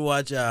everyone who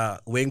watch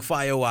Wing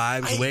Fire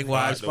Wives, Wing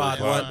Wives Part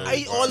 1. I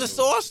ate all the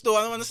sauce, though.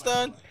 I don't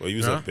understand. Well, you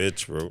was a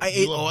bitch, bro. I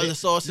ate all the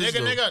sauces, though.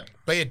 Nigga.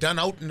 But it done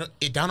out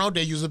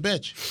there, use a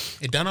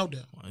bitch. It done out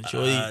there.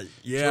 Jody,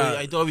 yeah. Jody,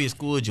 I thought we was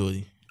cool,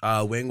 Jody.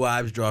 Wing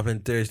Wives dropping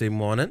Thursday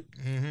morning.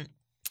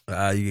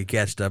 Mm-hmm. You can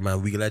catch that,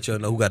 man. We can let you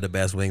know who got the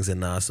best wings in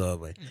Nassau,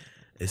 man.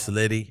 It's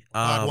Liddy.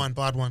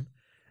 Part one.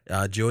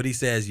 Jody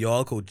says,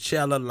 y'all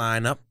Coachella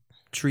lineup,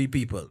 3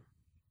 people.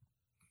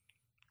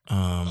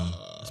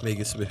 Let's make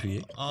it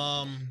swiftly.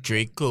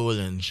 Drake, Cole,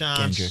 and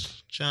Kendrick.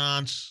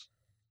 Chance,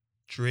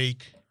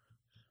 Drake,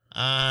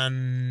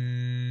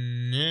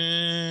 and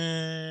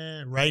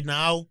right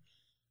now,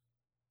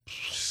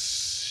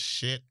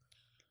 shit,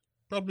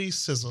 probably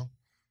Sizzle.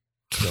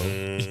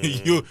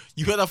 you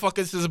heard that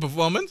fucking sister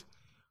performance?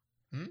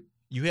 Hmm?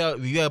 You had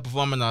a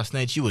performance last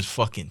night. She was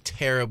fucking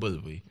terrible,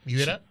 boy. You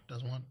hear that?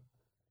 That's one.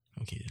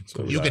 Okay, then.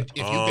 So You like, could,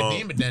 if you could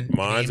name it, then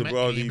mine's name would it,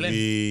 probably name it.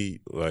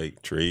 be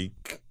like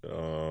Drake,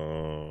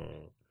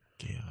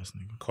 Okay, ass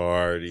nigga.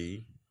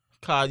 Cardi.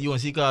 You want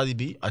to see Cardi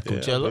B at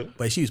Coachella?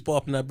 But she was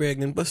popping that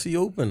pregnant pussy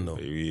open, though.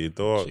 Maybe you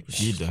thought.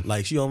 She done.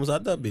 Like, she almost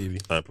had that baby.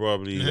 I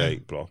probably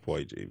like Block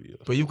Boy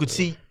JB. But you could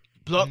see,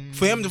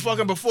 for him to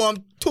fucking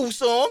perform 2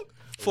 songs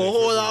for a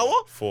whole hour.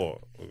 4.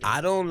 Okay.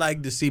 I don't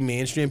like to see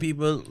mainstream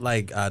people,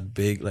 like, at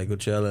big, like,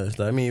 Coachella and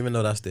stuff. I mean, even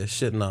though that's their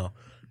shit now.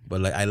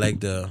 But, like, I like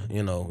the,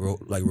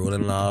 like,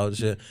 Rolling Loud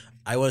shit.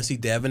 I want to see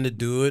Devin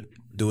do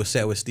a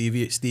set with Steve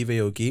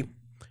Aoki.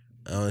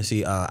 I want to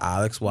see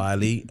Alex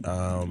Wiley.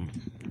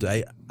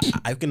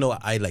 I can know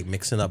I like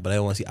mixing up, but I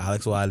want to see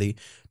Alex Wiley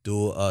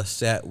do a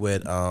set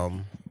with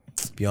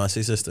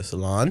Beyonce's sister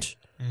Solange.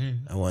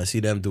 I want to see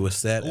them do a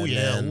set. Oh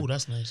yeah,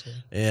 that's nice.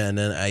 Yeah, and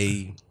then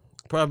I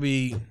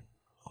probably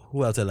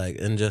who else I like,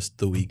 and just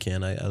the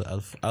weekend.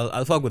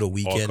 I'll fuck with a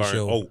weekend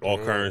show. All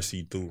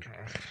Currency too.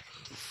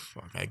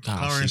 Fuck, I can't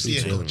Currency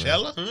see at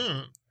Coachella.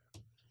 Coachella.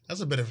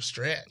 That's a bit of a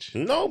stretch.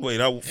 No, but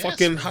that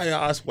fucking high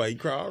ass white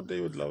crowd,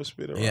 they would love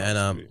spit around.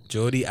 Yeah, and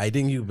Jody, I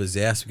think you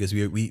possessed because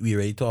we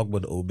already talked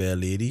about the old bear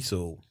lady,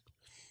 so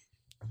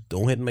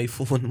don't hit my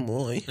phone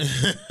more.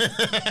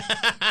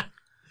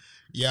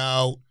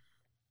 Yo,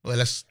 well,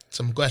 that's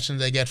some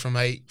questions I get from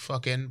my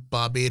fucking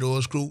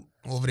Barbados crew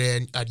over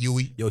there at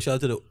UE. Yo, shout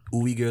out to the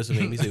Uwe girls who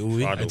make me say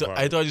Uwe.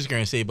 I thought you was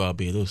going to say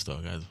Barbados,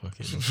 dog. I was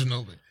fucking...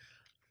 No, but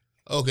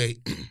okay,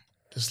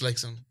 just like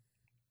some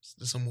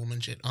woman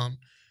shit.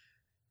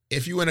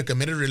 If you in a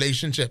committed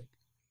relationship,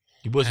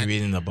 You supposed to be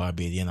reading the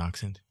Barbadian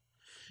accent.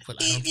 well,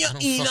 I don't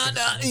fucking have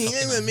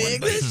one,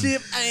 but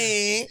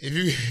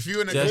if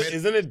you in a committed,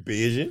 Isn't it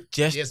Beijing?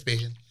 Just yes,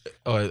 patient.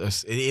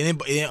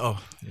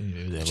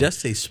 Just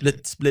say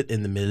split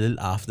in the middle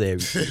after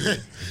everything.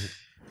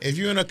 If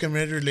you're in a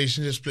committed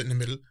relationship, split in the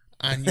middle,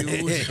 and you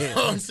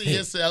don't see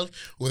yourself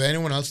with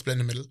anyone else split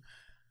in the middle,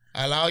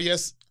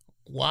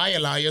 why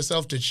allow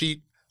yourself to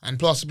cheat and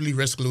possibly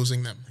risk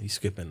losing them? He's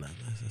skipping that.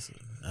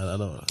 I don't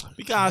know.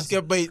 We can't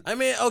skip, but I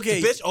mean,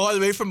 okay. the bitch all the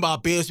way from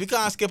Barbados. We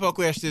can't skip her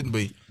question,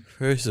 but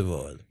First of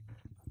all,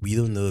 we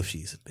don't know if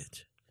she's a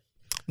bitch.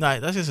 nah,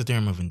 that's just a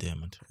term of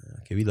endearment.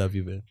 Okay, we love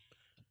you, man.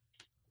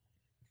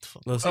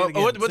 No, say it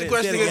again. What the Say it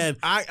question is? again.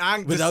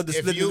 Without the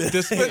split.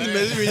 The split in the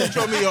middle really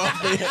throw me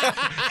off.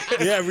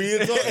 Yeah, real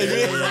talk.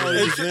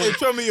 It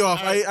threw me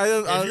off.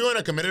 If you're in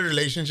a committed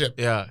relationship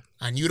Yeah.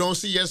 and you don't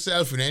see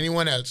yourself with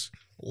anyone else,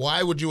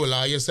 why would you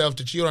allow yourself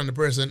to cheat on the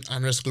person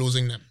and risk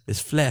losing them?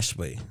 It's flash,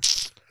 boy.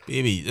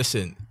 Baby,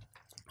 listen.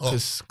 The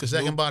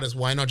second part is,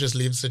 why not just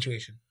leave the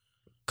situation?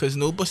 Because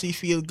no pussy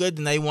feel good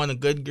and I want a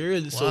good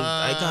girl. So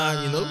I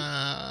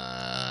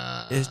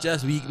can't, It's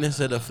just weakness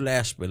of the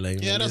flash, but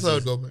like. Yeah, that's how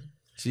it goes, man.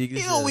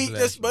 You know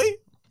weakness, boy.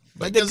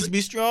 But niggas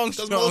be strong.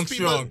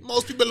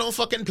 Most people don't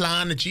fucking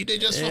plan to cheat. They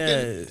just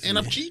fucking end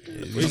up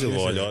cheating. First of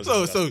all, y'all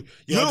So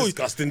y'all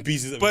disgusting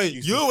pieces of but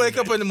excuses. you wake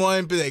up in the morning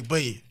and be like,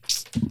 boy,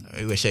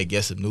 I wish I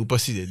get some new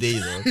pussy today,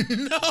 though.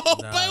 No,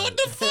 but what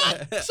the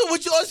fuck? So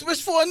what you all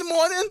wish for in the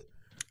morning?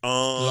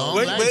 Long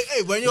When,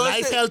 life, when you all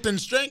life, say, health, and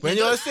strength. when nigga.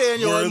 you all saying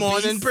your World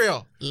morning peace.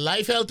 prayer,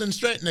 Life, health, and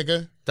strength,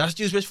 nigga. that's what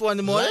you wish for in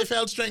the morning? Life,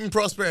 health, strength, and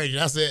prosperity.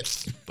 That's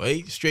it.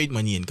 Boy, straight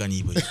money and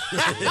gunny, boy.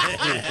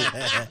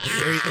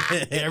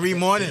 every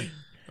morning.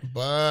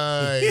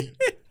 Bye.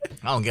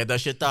 I don't get that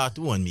shit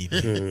tattooed on me.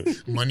 Boy.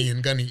 Money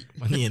and gunny.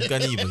 Money and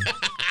gunny, boy.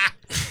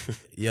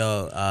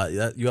 Yo,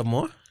 you have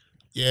more?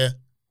 Yeah.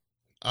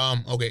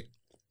 Okay.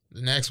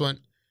 The next one.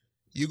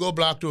 You go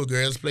block to a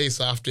girl's place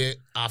after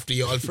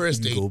y'all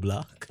first date. Go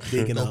block.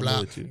 They can Go have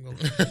block. with you.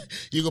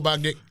 You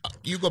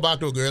go back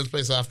to a girl's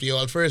place after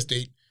y'all first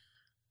date,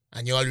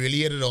 and y'all really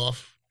hit it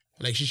off.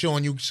 Like she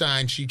showing you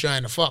signs she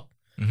trying to fuck.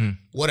 Mm-hmm.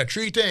 What are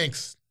 3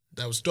 things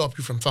that would stop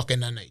you from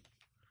fucking that night?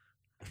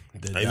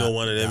 I know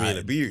one of them in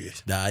a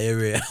period.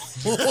 Diarrhea.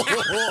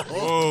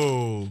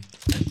 Oh.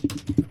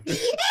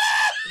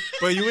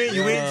 But you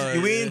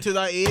ain't to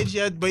that age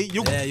yet, but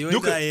you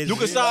ain't that age.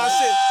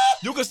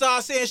 you can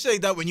start saying shit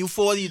like that when you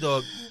 40,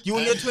 dog. You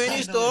in your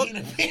 20s, dog.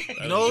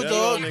 No, Yeah,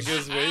 dog.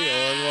 niggas,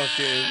 all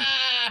fucking.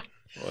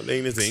 All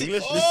English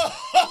English.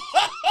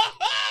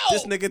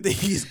 This nigga think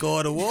he's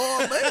going to war,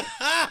 man.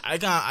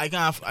 I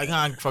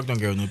can't fuck them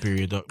girl no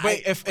period, dog.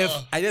 But if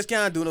I just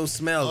can't do no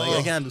smell. Like,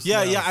 I can't do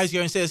yeah, smell. I was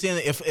gonna say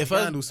saying if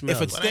Can't do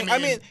smells. it's But thing, I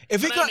mean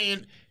if it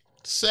can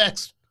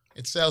sex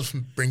itself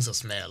brings a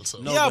smell. So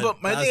No, Yeah,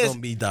 but my that's thing is-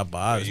 gonna be that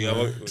bad. You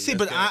man. ever- see,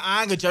 but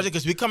I ain't gonna judge it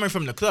because we coming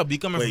from the club, we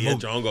coming Wait, from you're home.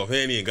 drunk off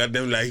Henny and got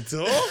them lights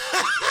off?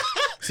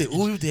 Say,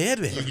 ooh, you dead,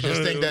 man. you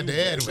just think that the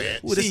head wet.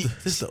 Ooh,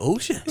 this the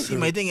ocean. See,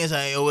 my thing is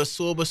I always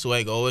sober, so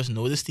I always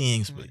notice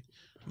things. But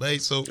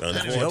Right, so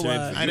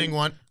Unfortunate. I think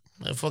one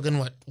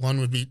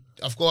would be,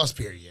 of course,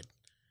 period.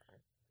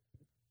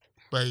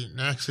 But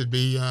next would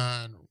be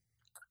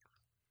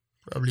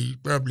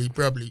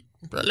probably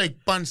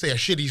like Pun say a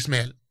shitty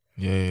smell.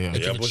 yeah.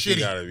 Like Yeah, if it's pussy shitty.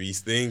 gotta be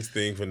sting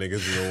for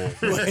niggas to know.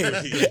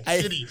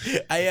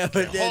 I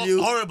ever tell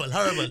you, Horrible.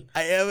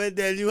 I ever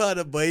tell you how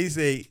the boy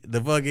say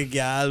the fucking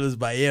gal was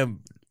by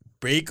him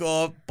break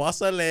off,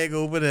 bust her leg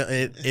over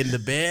in the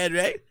bed,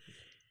 right?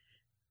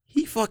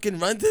 He fucking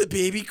run to the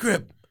baby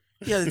crib.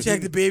 He had to check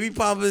the baby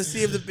papa and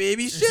see if the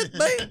baby shit,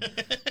 man.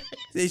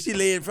 Say she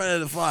lay in front of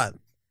the father.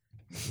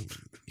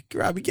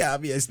 Robbie can't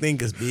be a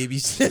stinker's baby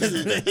shit.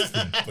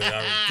 But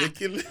y'all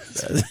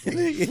ridiculous.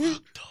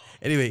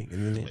 Anyway,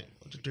 Wait,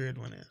 what the third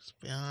one is?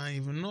 I don't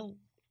even know.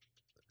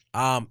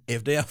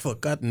 if they have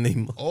forgotten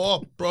him,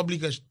 Oh, probably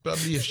if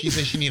she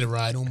says she need a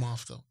ride home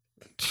after.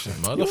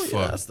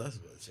 Motherfucker. that's what it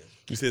is.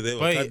 You said they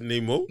were Wait. cutting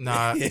them out?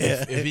 Nah,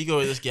 if we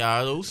go to this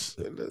gallows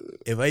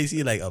If I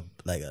see like a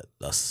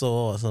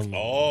saw or something,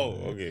 Oh,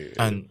 okay.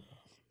 and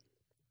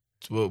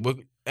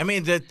I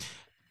mean that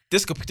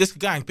this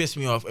guy piss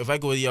me off. If I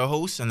go to your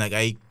house and like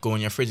I go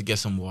in your fridge to get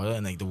some water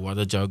and like the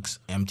water jug's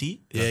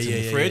empty, that's in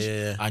the fridge,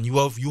 and you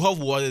have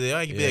water there,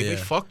 I can be like, wait,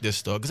 fuck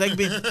this dog, because I can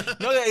be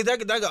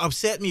that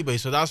upset me, but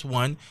so that's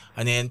one,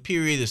 and then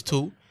period is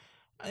 2,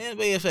 and then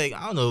but it's like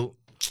I don't know,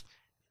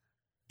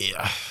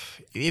 yeah.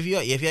 If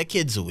your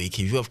kids awake,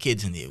 if you have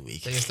kids in the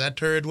week, I guess that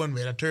third one,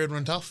 man. That third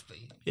one tough.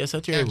 Babe. yes,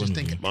 that's Yeah, your I'm just one.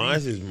 thinking. Mine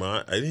is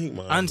mine. I think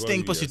mine. And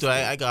stink pussy too.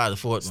 I got a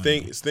fourth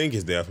one. Stink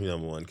is definitely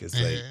number one because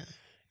like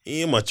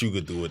ain't much you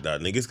could do with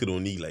that. Niggas could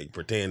only like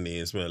pretend they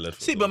ain't smell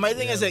that. See, but my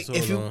thing is like so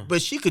if you, no.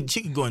 but she could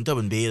go in tub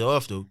and bathe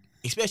off though,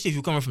 especially if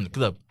you coming from the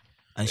club,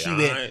 and she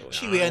wear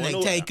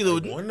like tight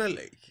clothing. I wanna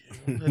like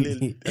a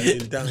little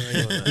dine on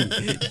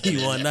that.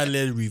 you want that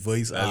little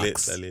reverse A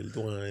ox. little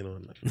twine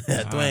on that.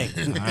 That twang.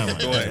 I want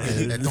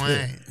Twine. That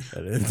twang.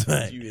 That little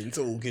twang. You been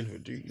talking for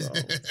 3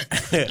 hours.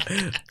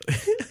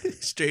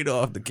 Straight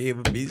off the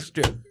cable beef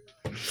strip.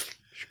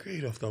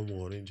 Straight off the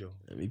morning, Joe.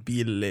 Let me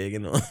peel the leg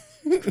and all.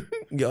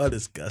 Y'all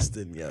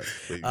disgusting, yo.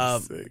 Sick.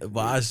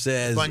 Boss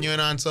says, Find you an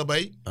answer,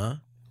 babe. huh?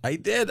 I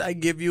did. I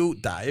give you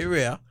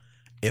diarrhea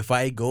if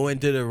I go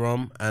into the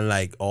room and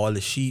like all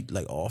the sheet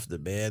like off the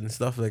bed and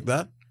stuff like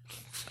that,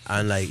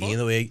 and like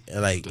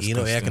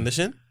air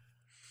condition.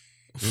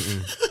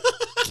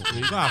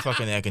 You gotta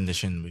fucking air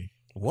condition, boy.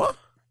 What?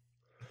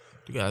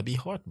 You gotta be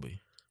hot, boy.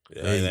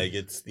 Yeah, like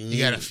it's steam. You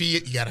gotta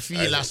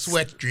feel that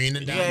sweat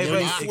draining down Yeah, your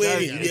but back.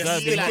 sweaty. You You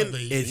gotta feel feel like- that,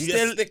 babe. It's You get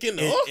still sticking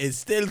it, off? it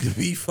still could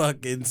be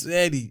fucking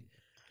sweaty.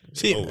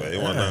 See, Oh, I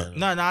want that.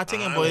 nah, I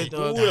think about it.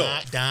 cool.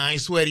 That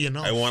ain't sweaty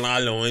enough. I want our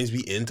loins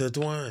be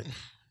intertwined.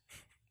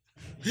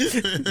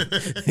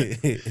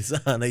 It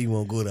sound like you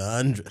want to go to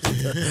 100.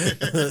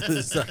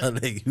 It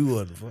sound like you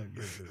want to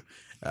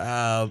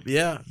fucking.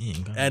 Yeah, You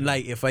ain't gonna- and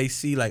like if I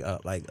see like a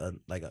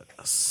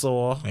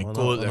saw, Like on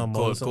cold, on like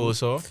mouth or cold something,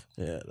 sore.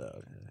 yeah,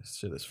 that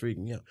shit is freaking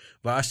me out.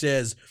 Vosh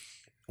says,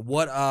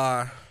 "What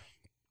are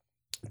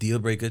deal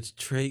breaker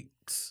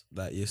traits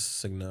that you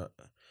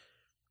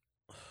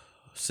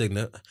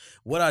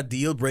What are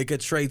deal breaker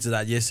traits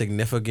that your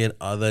significant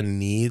other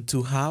need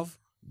to have?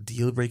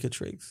 Deal breaker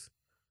traits.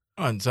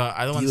 So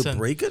I don't Deal understand.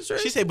 breakers, right?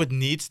 She said, but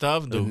need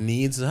stuff It though.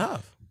 needs to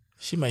have.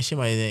 She might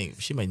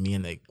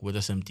mean like, what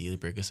are some deal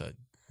breakers that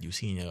you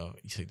see in your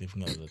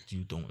significant other that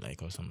you don't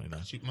like or something like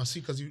that? She must see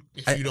because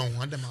if you don't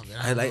want them out there.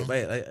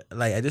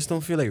 I just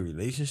don't feel like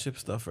relationship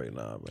stuff right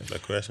now, man.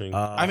 That question.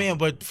 I mean,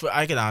 but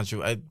I can answer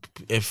you.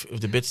 If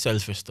the bitch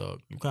selfish,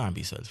 dog, you can't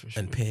be selfish.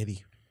 And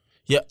petty.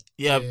 Yeah,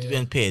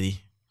 and petty.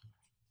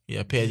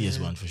 Yeah, petty is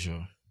one for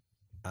sure.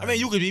 I mean,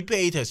 you could be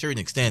petty to a certain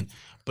extent,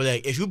 but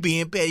like if you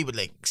being petty with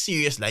like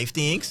serious life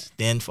things,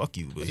 then fuck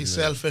you. But, He's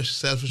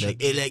selfish. Like,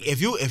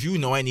 if you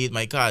know I need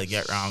my car to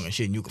get around and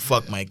shit, and you can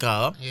fuck my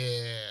car up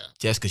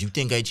just because you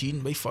think I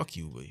cheating, boy, fuck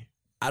you, boy.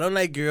 I don't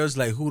like girls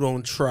like who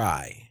don't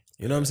try.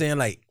 You know what I'm saying?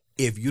 Like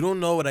if you don't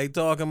know what I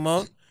talking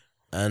about,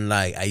 and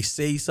like I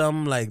say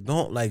something, like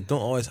don't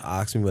always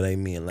ask me what I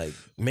mean. Like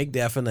make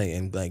the effort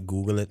and like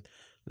Google it,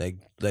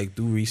 like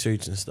do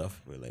research and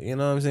stuff. But, like you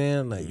know what I'm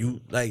saying? Like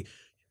you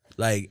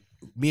like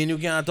me and you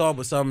can't talk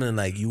about something and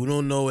like you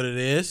don't know what it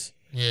is.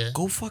 Yeah.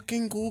 Go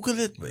fucking Google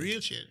it. Babe. Real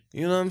shit.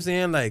 You know what I'm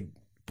saying? Like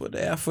put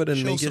the effort and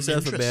Show make some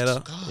yourself a interest. better,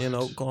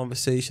 God.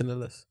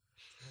 conversationalist.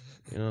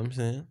 You know what I'm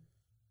saying?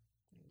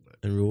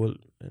 And roll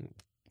and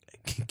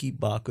keep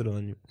barcode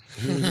on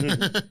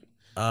you.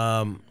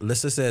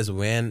 Lissa says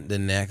when the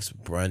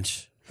next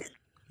brunch.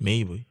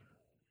 Maybe.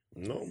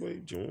 No,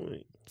 but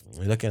join.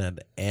 We're looking at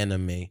the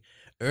anime.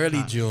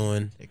 Early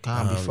June. It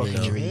can't be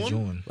fucking June.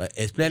 June. But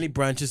it's plenty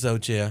brunches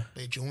out here.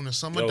 They June is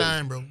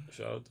summertime, bro.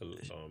 Shout out to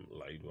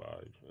Light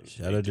Vibe.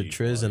 Shout out to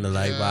Triz and the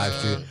Light Vibe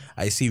Street.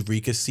 I see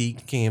Rika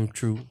Seek came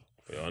true.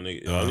 Y'all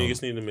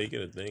niggas need to make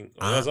it a thing.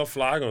 There's a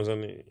flag on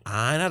something.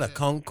 I had a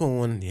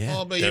Cancun, yeah.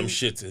 Oh, but Them you,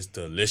 shits is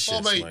delicious,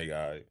 Oh, but- my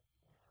guy.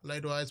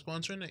 Lightwise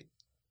sponsoring it.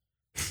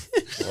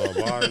 Well,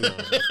 bar now.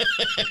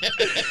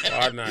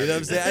 Bar now. You know what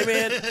I'm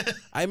saying?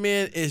 I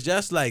mean, it's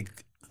just like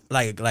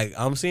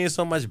I'm seeing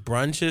so much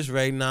brunches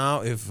right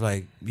now. If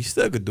like we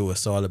still could do a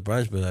solid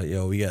brunch, but like,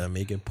 yo, we gotta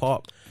make it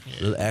pop.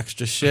 A little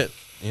extra shit.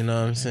 You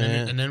know what I'm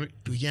saying? And then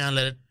we can't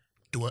let it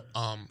do it.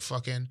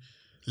 Fucking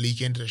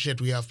leak into the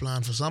shit we have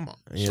planned for summer.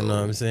 You know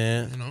what I'm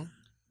saying? You know.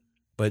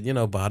 But you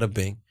know, bada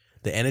bing.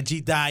 The energy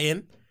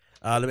dying.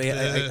 Let me.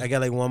 I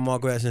got like one more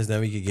questions,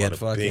 then we could get Bada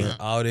fucking bing.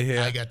 out of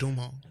here. I got 2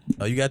 more.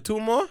 Oh, you got 2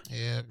 more?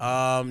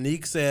 Yeah.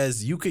 Neek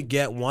says you could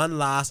get one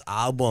last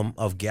album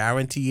of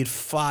guaranteed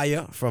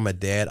fire from a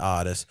dead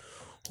artist.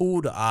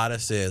 Who the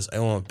artist is? I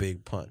want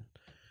Big Pun.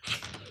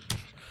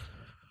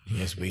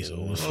 Yes, we so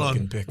Hold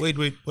fucking on. pick. Wait.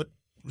 What?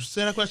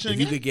 Say that question If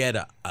you again. could get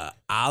a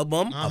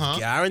album of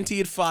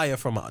guaranteed fire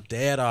from a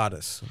dead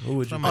artist, who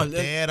would you? From pick? a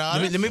dead Let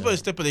artist. me put a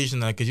stipulation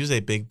on that because you say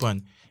Big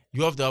Pun.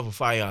 You have to have a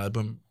fire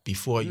album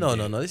before you. No.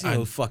 get- This is and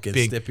no fucking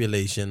Big-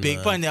 stipulation. Big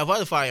man. Pun never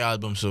had a fire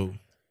album, so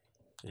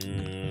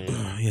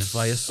He has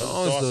fire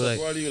songs though. Like,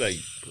 What do you like?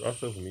 I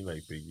feel for me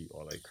like Biggie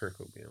or like Kurt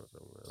Cobain or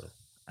something.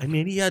 I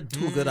mean, he had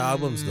 2 good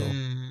albums though.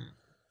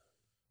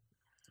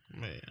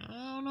 Man, I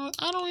don't know.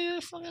 I don't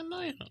even fucking know.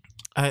 You know.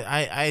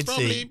 I'd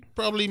say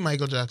Probably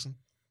Michael Jackson.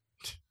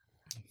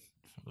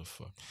 what the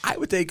fuck. I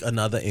would take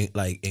another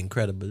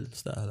incredible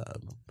style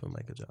album from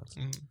Michael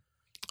Jackson.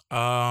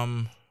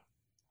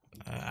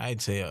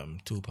 I'd say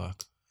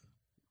Tupac.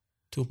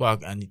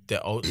 Tupac and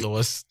the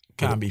Outlaws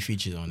can't be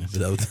featured on it.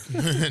 Without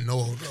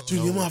No.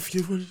 Junior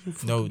Mafia,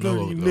 No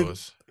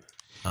Outlaws.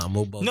 I'm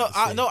about No, to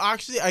say. no.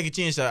 Actually, I could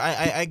change that.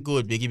 I go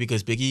with Biggie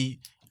because Biggie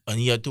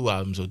only had 2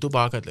 albums, so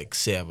Tupac had like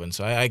 7.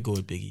 So I go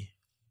with Biggie.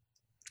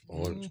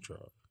 Orange Trap.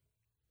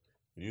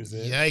 You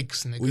said?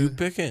 Yikes, nigga. Who you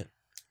picking?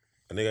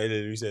 I think I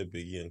did. You said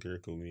Biggie and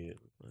Kurt Cobain.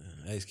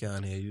 I just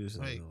can't hear you.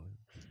 So Wait.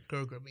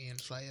 Kurt Cobain,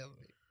 fire.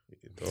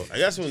 I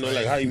guess we know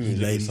like how you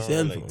music Lady sound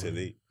cell like phone.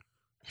 today.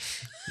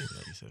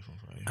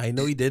 I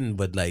know he didn't,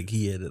 but like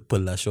he had to pull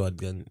that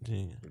shotgun.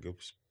 Like a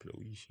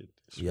blowy shit.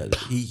 He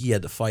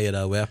had to fire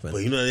that weapon.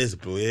 But you know this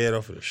blow your head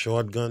off with a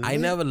shotgun. I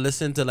man? never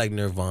listened to like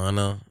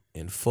Nirvana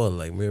in full,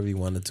 like maybe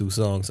 1 or 2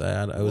 songs.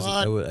 I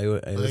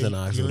wasn't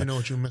asking. You know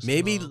what you missing.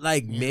 Maybe out.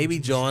 like You know maybe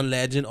what you John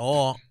Legend,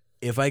 or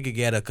if I could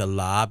get a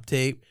collab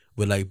tape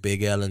with like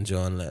Big L and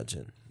John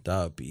Legend,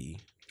 that would be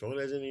John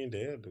Legend ain't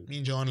there, dude. missing. Me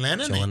and John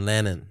Lennon. John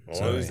Lennon. Oh, I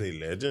Sorry. didn't say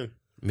Legend.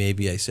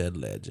 Maybe I said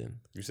Legend.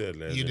 You said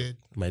Legend. You did.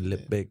 My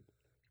lip big.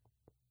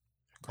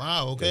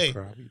 Wow. Okay.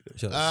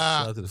 Shout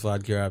out to the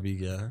Fad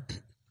Caribbean guy.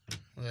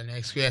 Well, the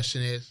next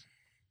question is.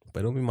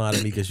 But don't be mad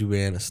at me because you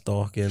wearing a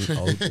stalking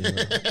out. You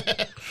know.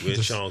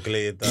 With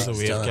Chocolate. It's a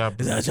weird cap.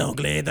 Is that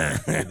chocolate?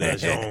 The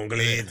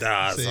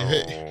Chocolate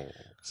song.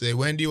 Say,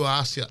 when do you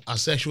ask a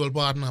sexual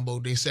partner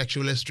about their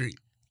sexual history?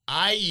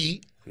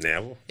 I.e.,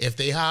 Never. if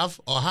they have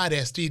or had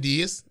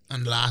STDs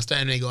and the last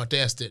time they got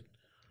tested.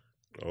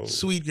 Oh.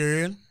 Sweet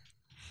girl.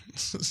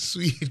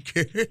 Sweet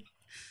girl.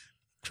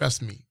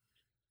 Trust me.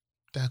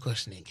 That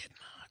question ain't getting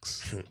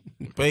marks.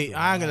 But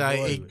I ain't gonna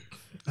lie,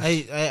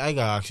 I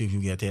gotta ask you if you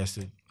get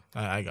tested.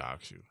 I gotta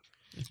ask you.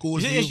 Cool.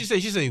 She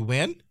say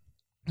when?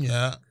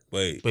 Yeah.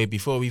 Wait. Wait,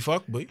 before we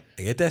fuck, boy.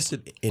 I get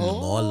tested in the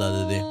mall the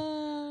other day.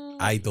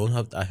 I don't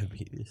have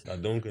diabetes. I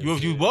don't.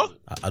 You what?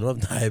 I don't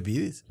have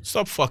diabetes.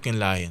 Stop fucking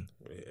lying.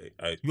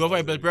 I You have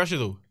high blood pressure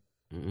though.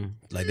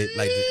 Like they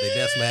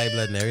test my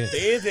blood and everything.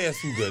 They ain't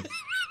test too good.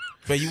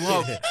 But you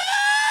have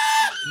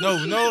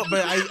no,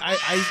 but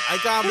I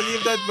can't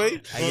believe that,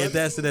 boy. I get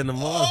tested in the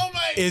morning. Oh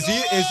my Is he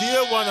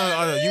the one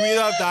on you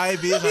either have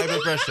diabetes, high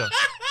blood pressure?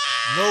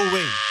 No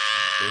way.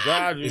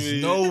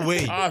 There's no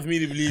way. Hard for me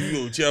to believe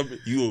you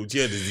go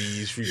cheer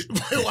disease free.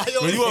 Why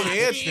Well, you have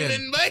AIDS then.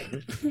 even,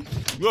 man?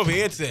 You have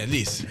AIDS then, at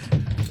least.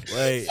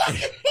 Wait.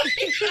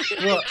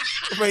 Well,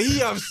 but he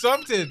have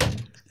something.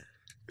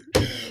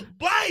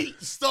 Bite!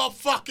 Stop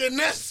fucking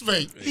this,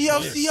 mate. He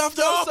have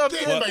Stop something.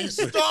 it, mate.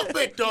 Stop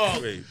it,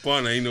 dog. Wait,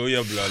 partner, you know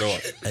your blood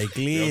out. I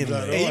clean. Yeah,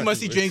 man. Hey, he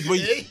must be drinking. But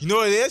you know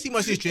what it is? He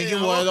must be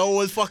drinking water the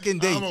whole fucking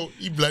day.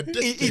 He blood.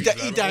 He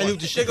dilute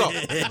the sugar.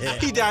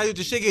 He dilute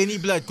the sugar in his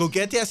blood. Go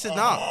get tested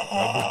now.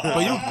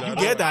 But you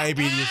get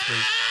diabetes, bro.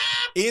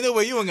 Ain't no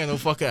way you ain't got no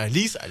fucking at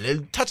least a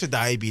little touch of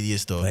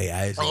diabetes, though. Like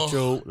I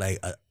control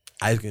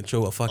I can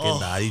throw a fucking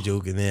daddy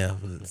joke in there.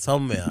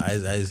 Somewhere I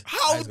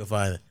can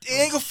find it. It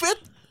ain't gonna fit.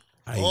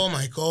 Oh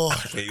my god.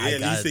 Wait, I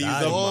at least they use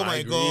got up oh my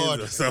migraines God.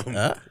 or something.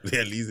 Huh? They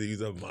at least they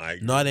use up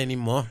migraines. Not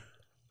anymore.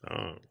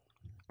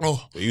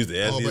 Oh. They use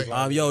the athletes.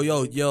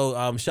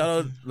 but- shout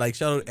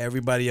out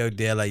everybody out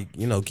there, like,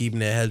 you know, keeping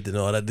their health and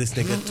all that. This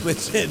nigga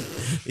twitching.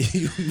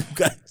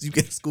 you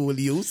get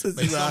scoliosis.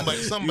 Like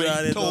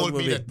somebody told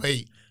me that,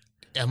 hey,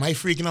 am I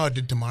freaking out?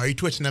 Did Tamari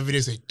Twitch in that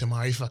video say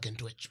Tamari fucking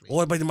Twitch? Mate.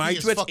 Oh, but Tamari He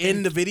is Twitch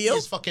in the video? He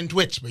is fucking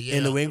Twitch, but yeah.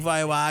 In the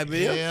Wingfire Wide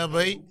video? Yeah,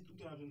 mate.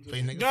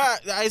 Nigga,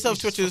 Nah, I have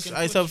twitches.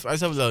 I have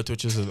a lot of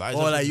twitches. Or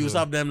like use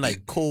up them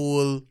like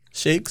cold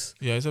shakes?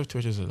 Yeah, I have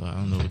twitches a lot. I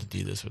don't know what the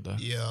deal is with that.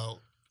 Yo,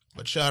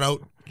 but shout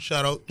out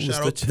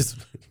Twitches?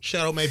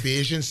 shout out my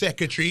Bayesian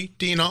secretary,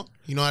 Tina.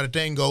 You know how the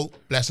thing go.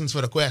 Blessings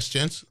for the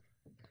questions.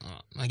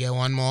 I get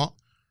one more.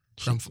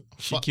 From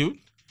She cute?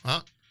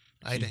 Huh?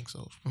 I think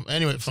so.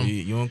 Anyway, So from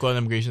you won't call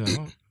immigration at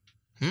all?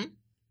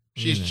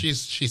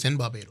 she's in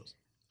Barbados.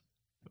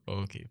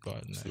 Okay,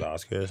 pardon.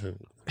 Last question.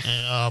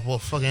 Well,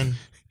 fucking.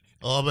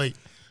 Oh, wait.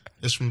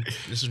 This from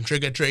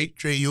Trigger Trey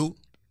you.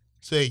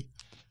 Say,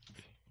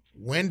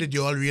 when did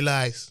y'all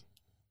realize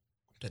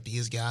that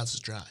these guys is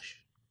trash?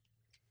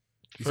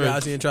 You see, I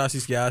seen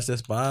Trashy's guys,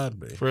 that's bad,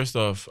 babe. First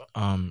off,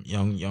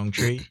 young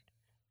Trey,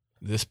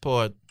 this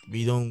part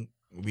we don't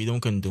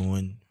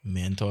condone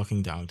men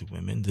talking down to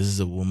women. This is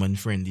a woman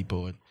friendly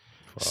part.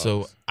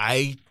 So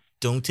I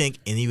don't think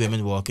any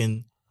woman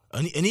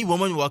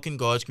walking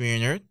God's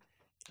green earth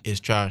is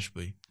trash,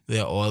 boy. They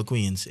are all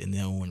queens in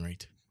their own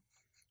right.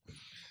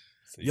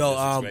 So you Yo,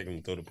 just expect them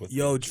to throw the pussy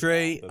Yo, out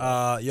Trey,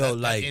 there.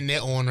 like, in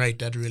their own right,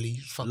 that really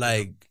fucked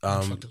like, it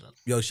up. Fucked it up.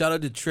 yo, shout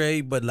out to Trey,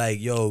 but like,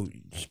 yo,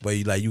 but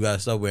you gotta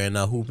stop wearing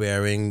that hoop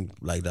earring,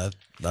 like that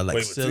like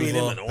Wait, between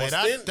them and silver. But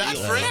Austin? that's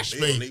They fresh, on-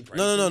 they on babe. they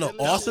No. prices.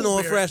 Austin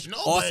on fresh. No,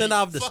 Austin babe.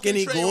 have the Fucking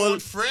skinny Trey gold. on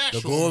fresh,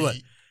 The gold one.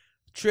 homie.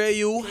 Trey,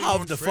 you Trey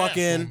have on the fresh,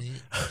 fucking.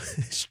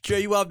 homie.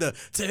 Trey, you have the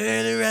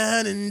turn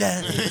around and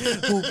down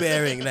hoop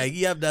bearing. Like,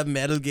 you have that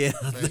metal gear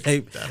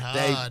type, that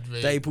hard,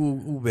 man. type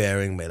hoop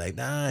bearing, man. Like,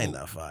 that ain't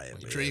not fire,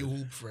 man. Trey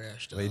hoop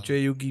fresh. Dog. Wait, Trey,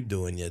 you keep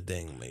doing your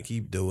thing, man.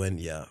 Keep doing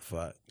your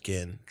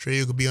fucking. Trey,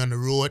 you could be on the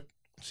road.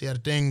 See how the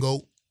thing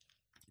go.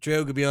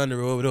 Trey could be on the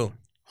road, though.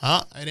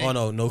 Huh?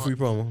 Oh, no free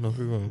promo. No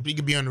free promo. He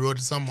could be on the road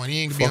to someone. He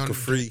ain't gonna be Fuck on a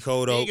free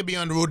code He out. ain't gonna be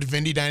on the road to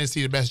Vindy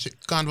Dynasty, the best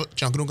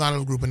Junkanoo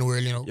Carnival group in the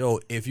world, you know. Yo,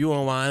 if you want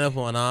to wind up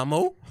on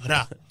Ammo,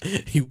 Rah.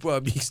 you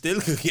probably still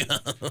could get on.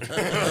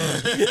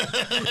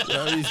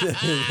 Wind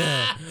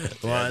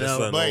This up.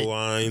 one But no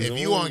wines. if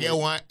you want to get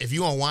wine, if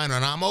you want wine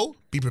on ammo,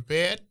 be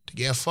prepared to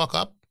get fuck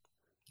up.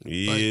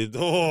 Yeah,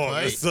 dog.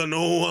 Right. This one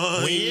no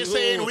wine. We ain't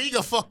saying we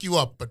gonna fuck you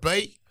up, but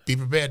right, be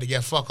prepared to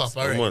get fuck up.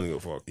 All right, Someone go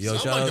fuck. Yo,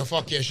 someone can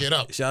fuck your shit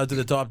up. Shout out to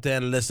the top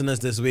 10 listeners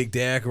this week.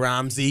 Derek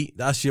Ramsey,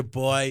 that's your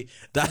boy.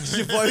 That's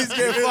your boy. He's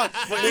gonna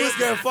fuck. He's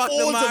gonna fuck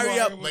the Mari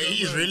up. But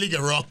he's really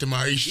gonna rock the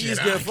Mari shit. He's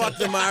gonna fuck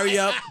the Mari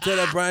up to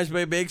the branch,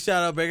 baby. Big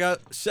shout out, big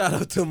up. Shout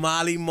out to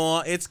Molly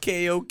Moore. It's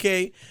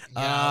KOK.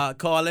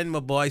 Calling my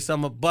boy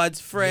Summer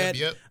Buds, Fred.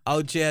 Yep.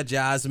 Out here,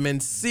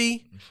 Jasmine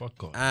C.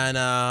 Fuck off. And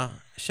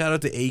shout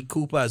out to A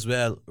Cooper as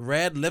well.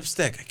 Red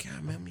Lipstick. I can't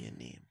remember your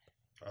name.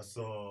 That's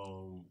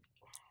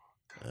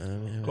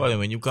Colin,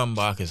 when you come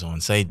back, it's on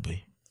site,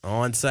 boy.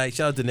 On site.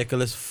 Shout out to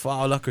Nicholas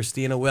Fowler,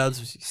 Christina Wells.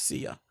 See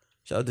ya.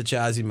 Shout out to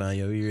Chazzy, man.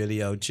 Yo, we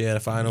really out here. The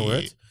final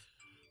words.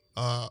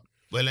 Well,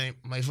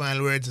 my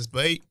final words is,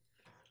 bait.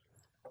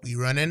 We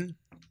running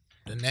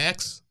the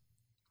next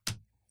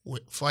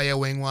fire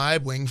wing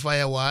vibe, wing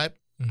fire vibe,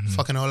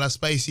 fucking all that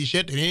spicy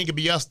shit. It ain't gonna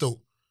be us though.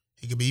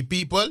 It could be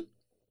people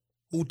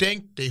who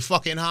think they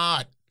fucking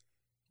hard,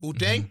 who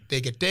think they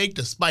can take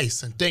the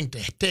spice and think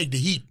they take the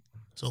heat.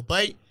 So,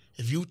 bait.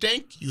 If you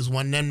think you's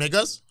one of them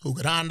niggas who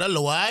could handle the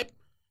vibe,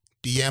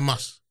 DM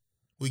us.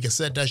 We can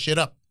set that shit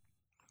up.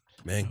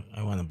 Man.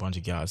 I want a bunch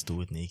of guys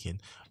do it naked.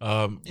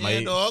 Yeah,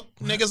 dog.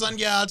 Niggas and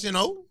gals, you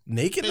know.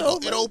 Naked, It, though?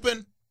 it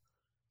open.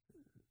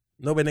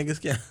 No, but niggas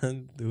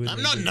can't do it.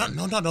 I'm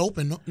naked. not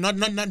open. No,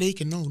 not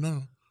naked.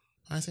 No.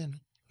 I ain't saying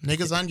that.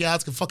 Niggas and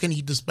gals can fucking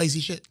eat the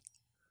spicy shit.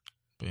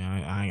 But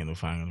I ain't got no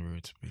final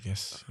words. I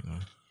guess, you know.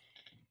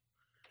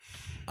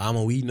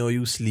 we know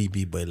you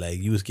sleepy, but like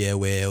you scared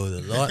away out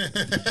a lot.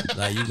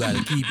 Like you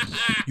gotta keep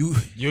you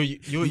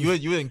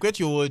didn't quit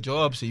your old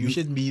job, so you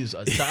shouldn't be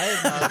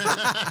tired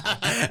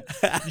now.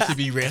 You should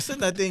be resting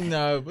that thing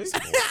now.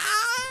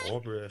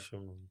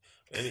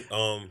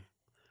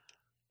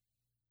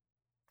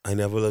 I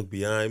never look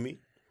behind me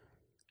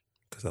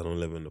because I don't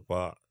live in the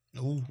park.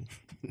 Ooh,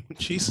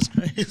 Jesus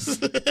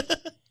Christ.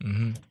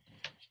 Mm-hmm.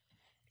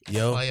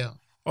 Yo.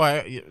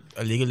 Fire.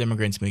 Illegal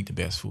immigrants make the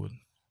best food.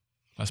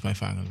 That's my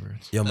final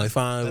words. Yo, my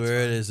final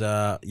word is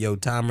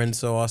tamarind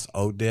sauce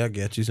out there.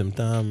 Get you some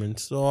tamarind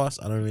sauce.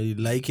 I don't really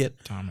like it.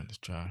 Tamarind is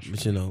trash.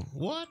 But you know.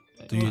 What?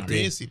 Do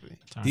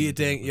you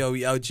think, yo,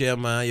 we out here,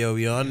 man. Yo,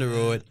 we on the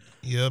road.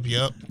 Yup.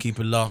 Keep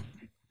it locked.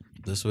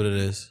 That's what it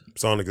is.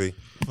 Sonically.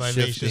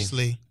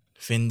 Vivaciously.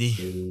 Fendi.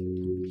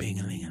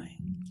 Bing-a-ling-a-ling.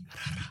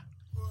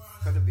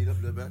 Got the beat up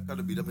a little bit. Got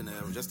the beat up in there.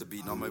 Just the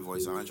beat, not my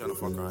voice. I ain't trying to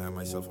fuck around here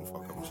myself and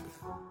fuck up and shit.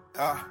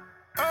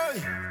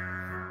 Hey!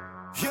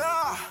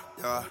 Yeah!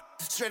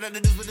 Straight out the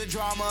news with the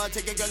drama.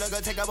 Take a girl,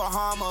 take a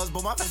Bahamas.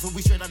 But my vessel,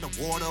 we straight out the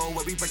water.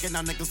 Where we breaking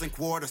down niggas in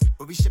quarters.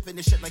 Where we shipping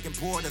this shit like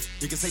importers.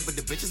 You can say, but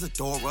the bitches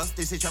adore us.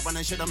 They say trap on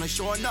that shit, I'm not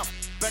sure enough.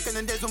 Back in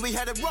the days when we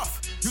had it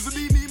rough. Used to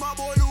be me, my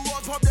boy, Lou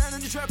Walls, pop down in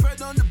the trap,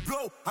 head on the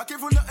blow. I came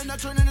from nothing, I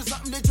turned into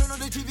something. They turn on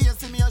the TV and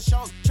see me on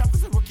shows.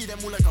 Trappers a rookie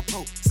that move like a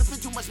pro. Sipping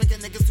too much, making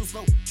niggas too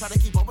slow. Try to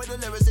keep up with the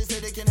lyrics, they say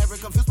they can never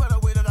confused by the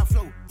way that I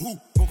flow. Who?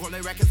 Book on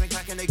their records and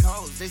clacking their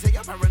codes. They say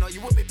you're paranoid,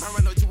 you would be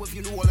paranoid too if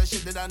you knew all the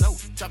shit that I know.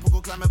 Trapper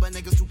go climbing, but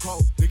niggas too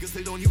cold. Niggas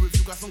they don't hear if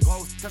you got some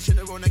goals. Touching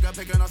the road, nigga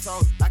picking us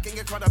out. I can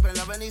get caught up in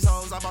loving these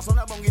hoes. I boss on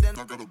that bongie, then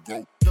I gotta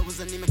go. There was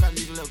anemic, I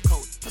need a little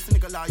coat. Pussy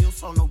nigga lie, you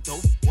so no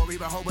dope. Worry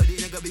about how, but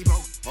these nigga be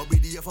broke. Or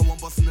BDF, I won't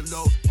bust in the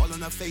low. All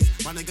on her face,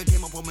 my nigga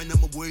came up on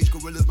minimum wage.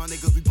 Gorillas, my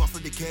niggas, we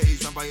busted the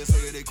cage. I'm by your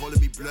say they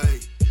calling me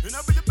Blade. And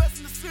I be the best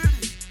in the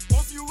city.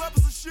 Most of you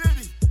rappers are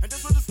shitty. And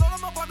that's what the start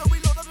of my partner, we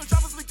load up the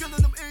choppers, we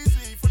killing them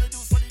easy. For the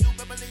dudes, funny dude,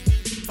 but believe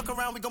me. Fuck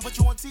around, we gon' put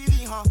you on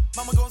TV, huh?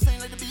 Mama gon' sing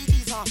like the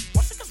BDs, huh?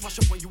 Watch niggas rush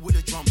up when you with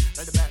a drum.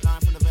 Like the back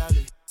line from the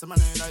valley. Say my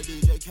name like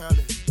DJ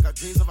Khaled. Got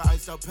dreams of an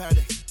iced out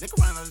paddock. Nigga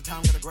around all the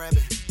time, gotta grab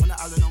it. On the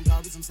island on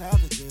God, be some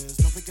savages.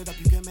 Don't pick it up,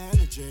 you can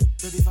manage it.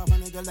 35 my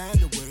nigga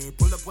land away.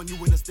 Pull up on you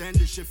in a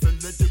standing shift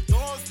and let the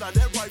doors slide.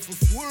 That rifle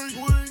swing.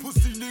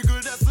 Pussy nigga,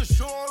 that's a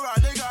shore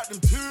ride. They got them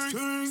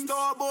teams.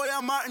 Star boy,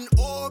 I'm out in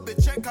orbit.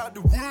 Check out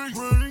the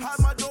ring. Hide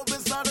my dope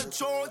inside a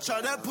church.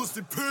 That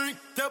pussy pink.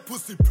 That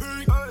pussy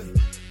pink. Hey,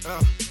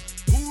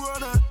 who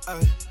runner?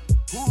 Hey,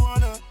 who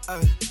runner?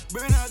 Hey,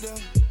 bring that down.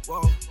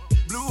 Whoa.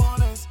 Blue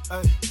hunters,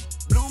 ay,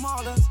 blue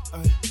marlins,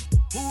 ay,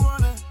 who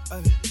runner,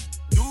 ay,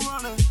 you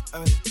runner,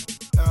 ay.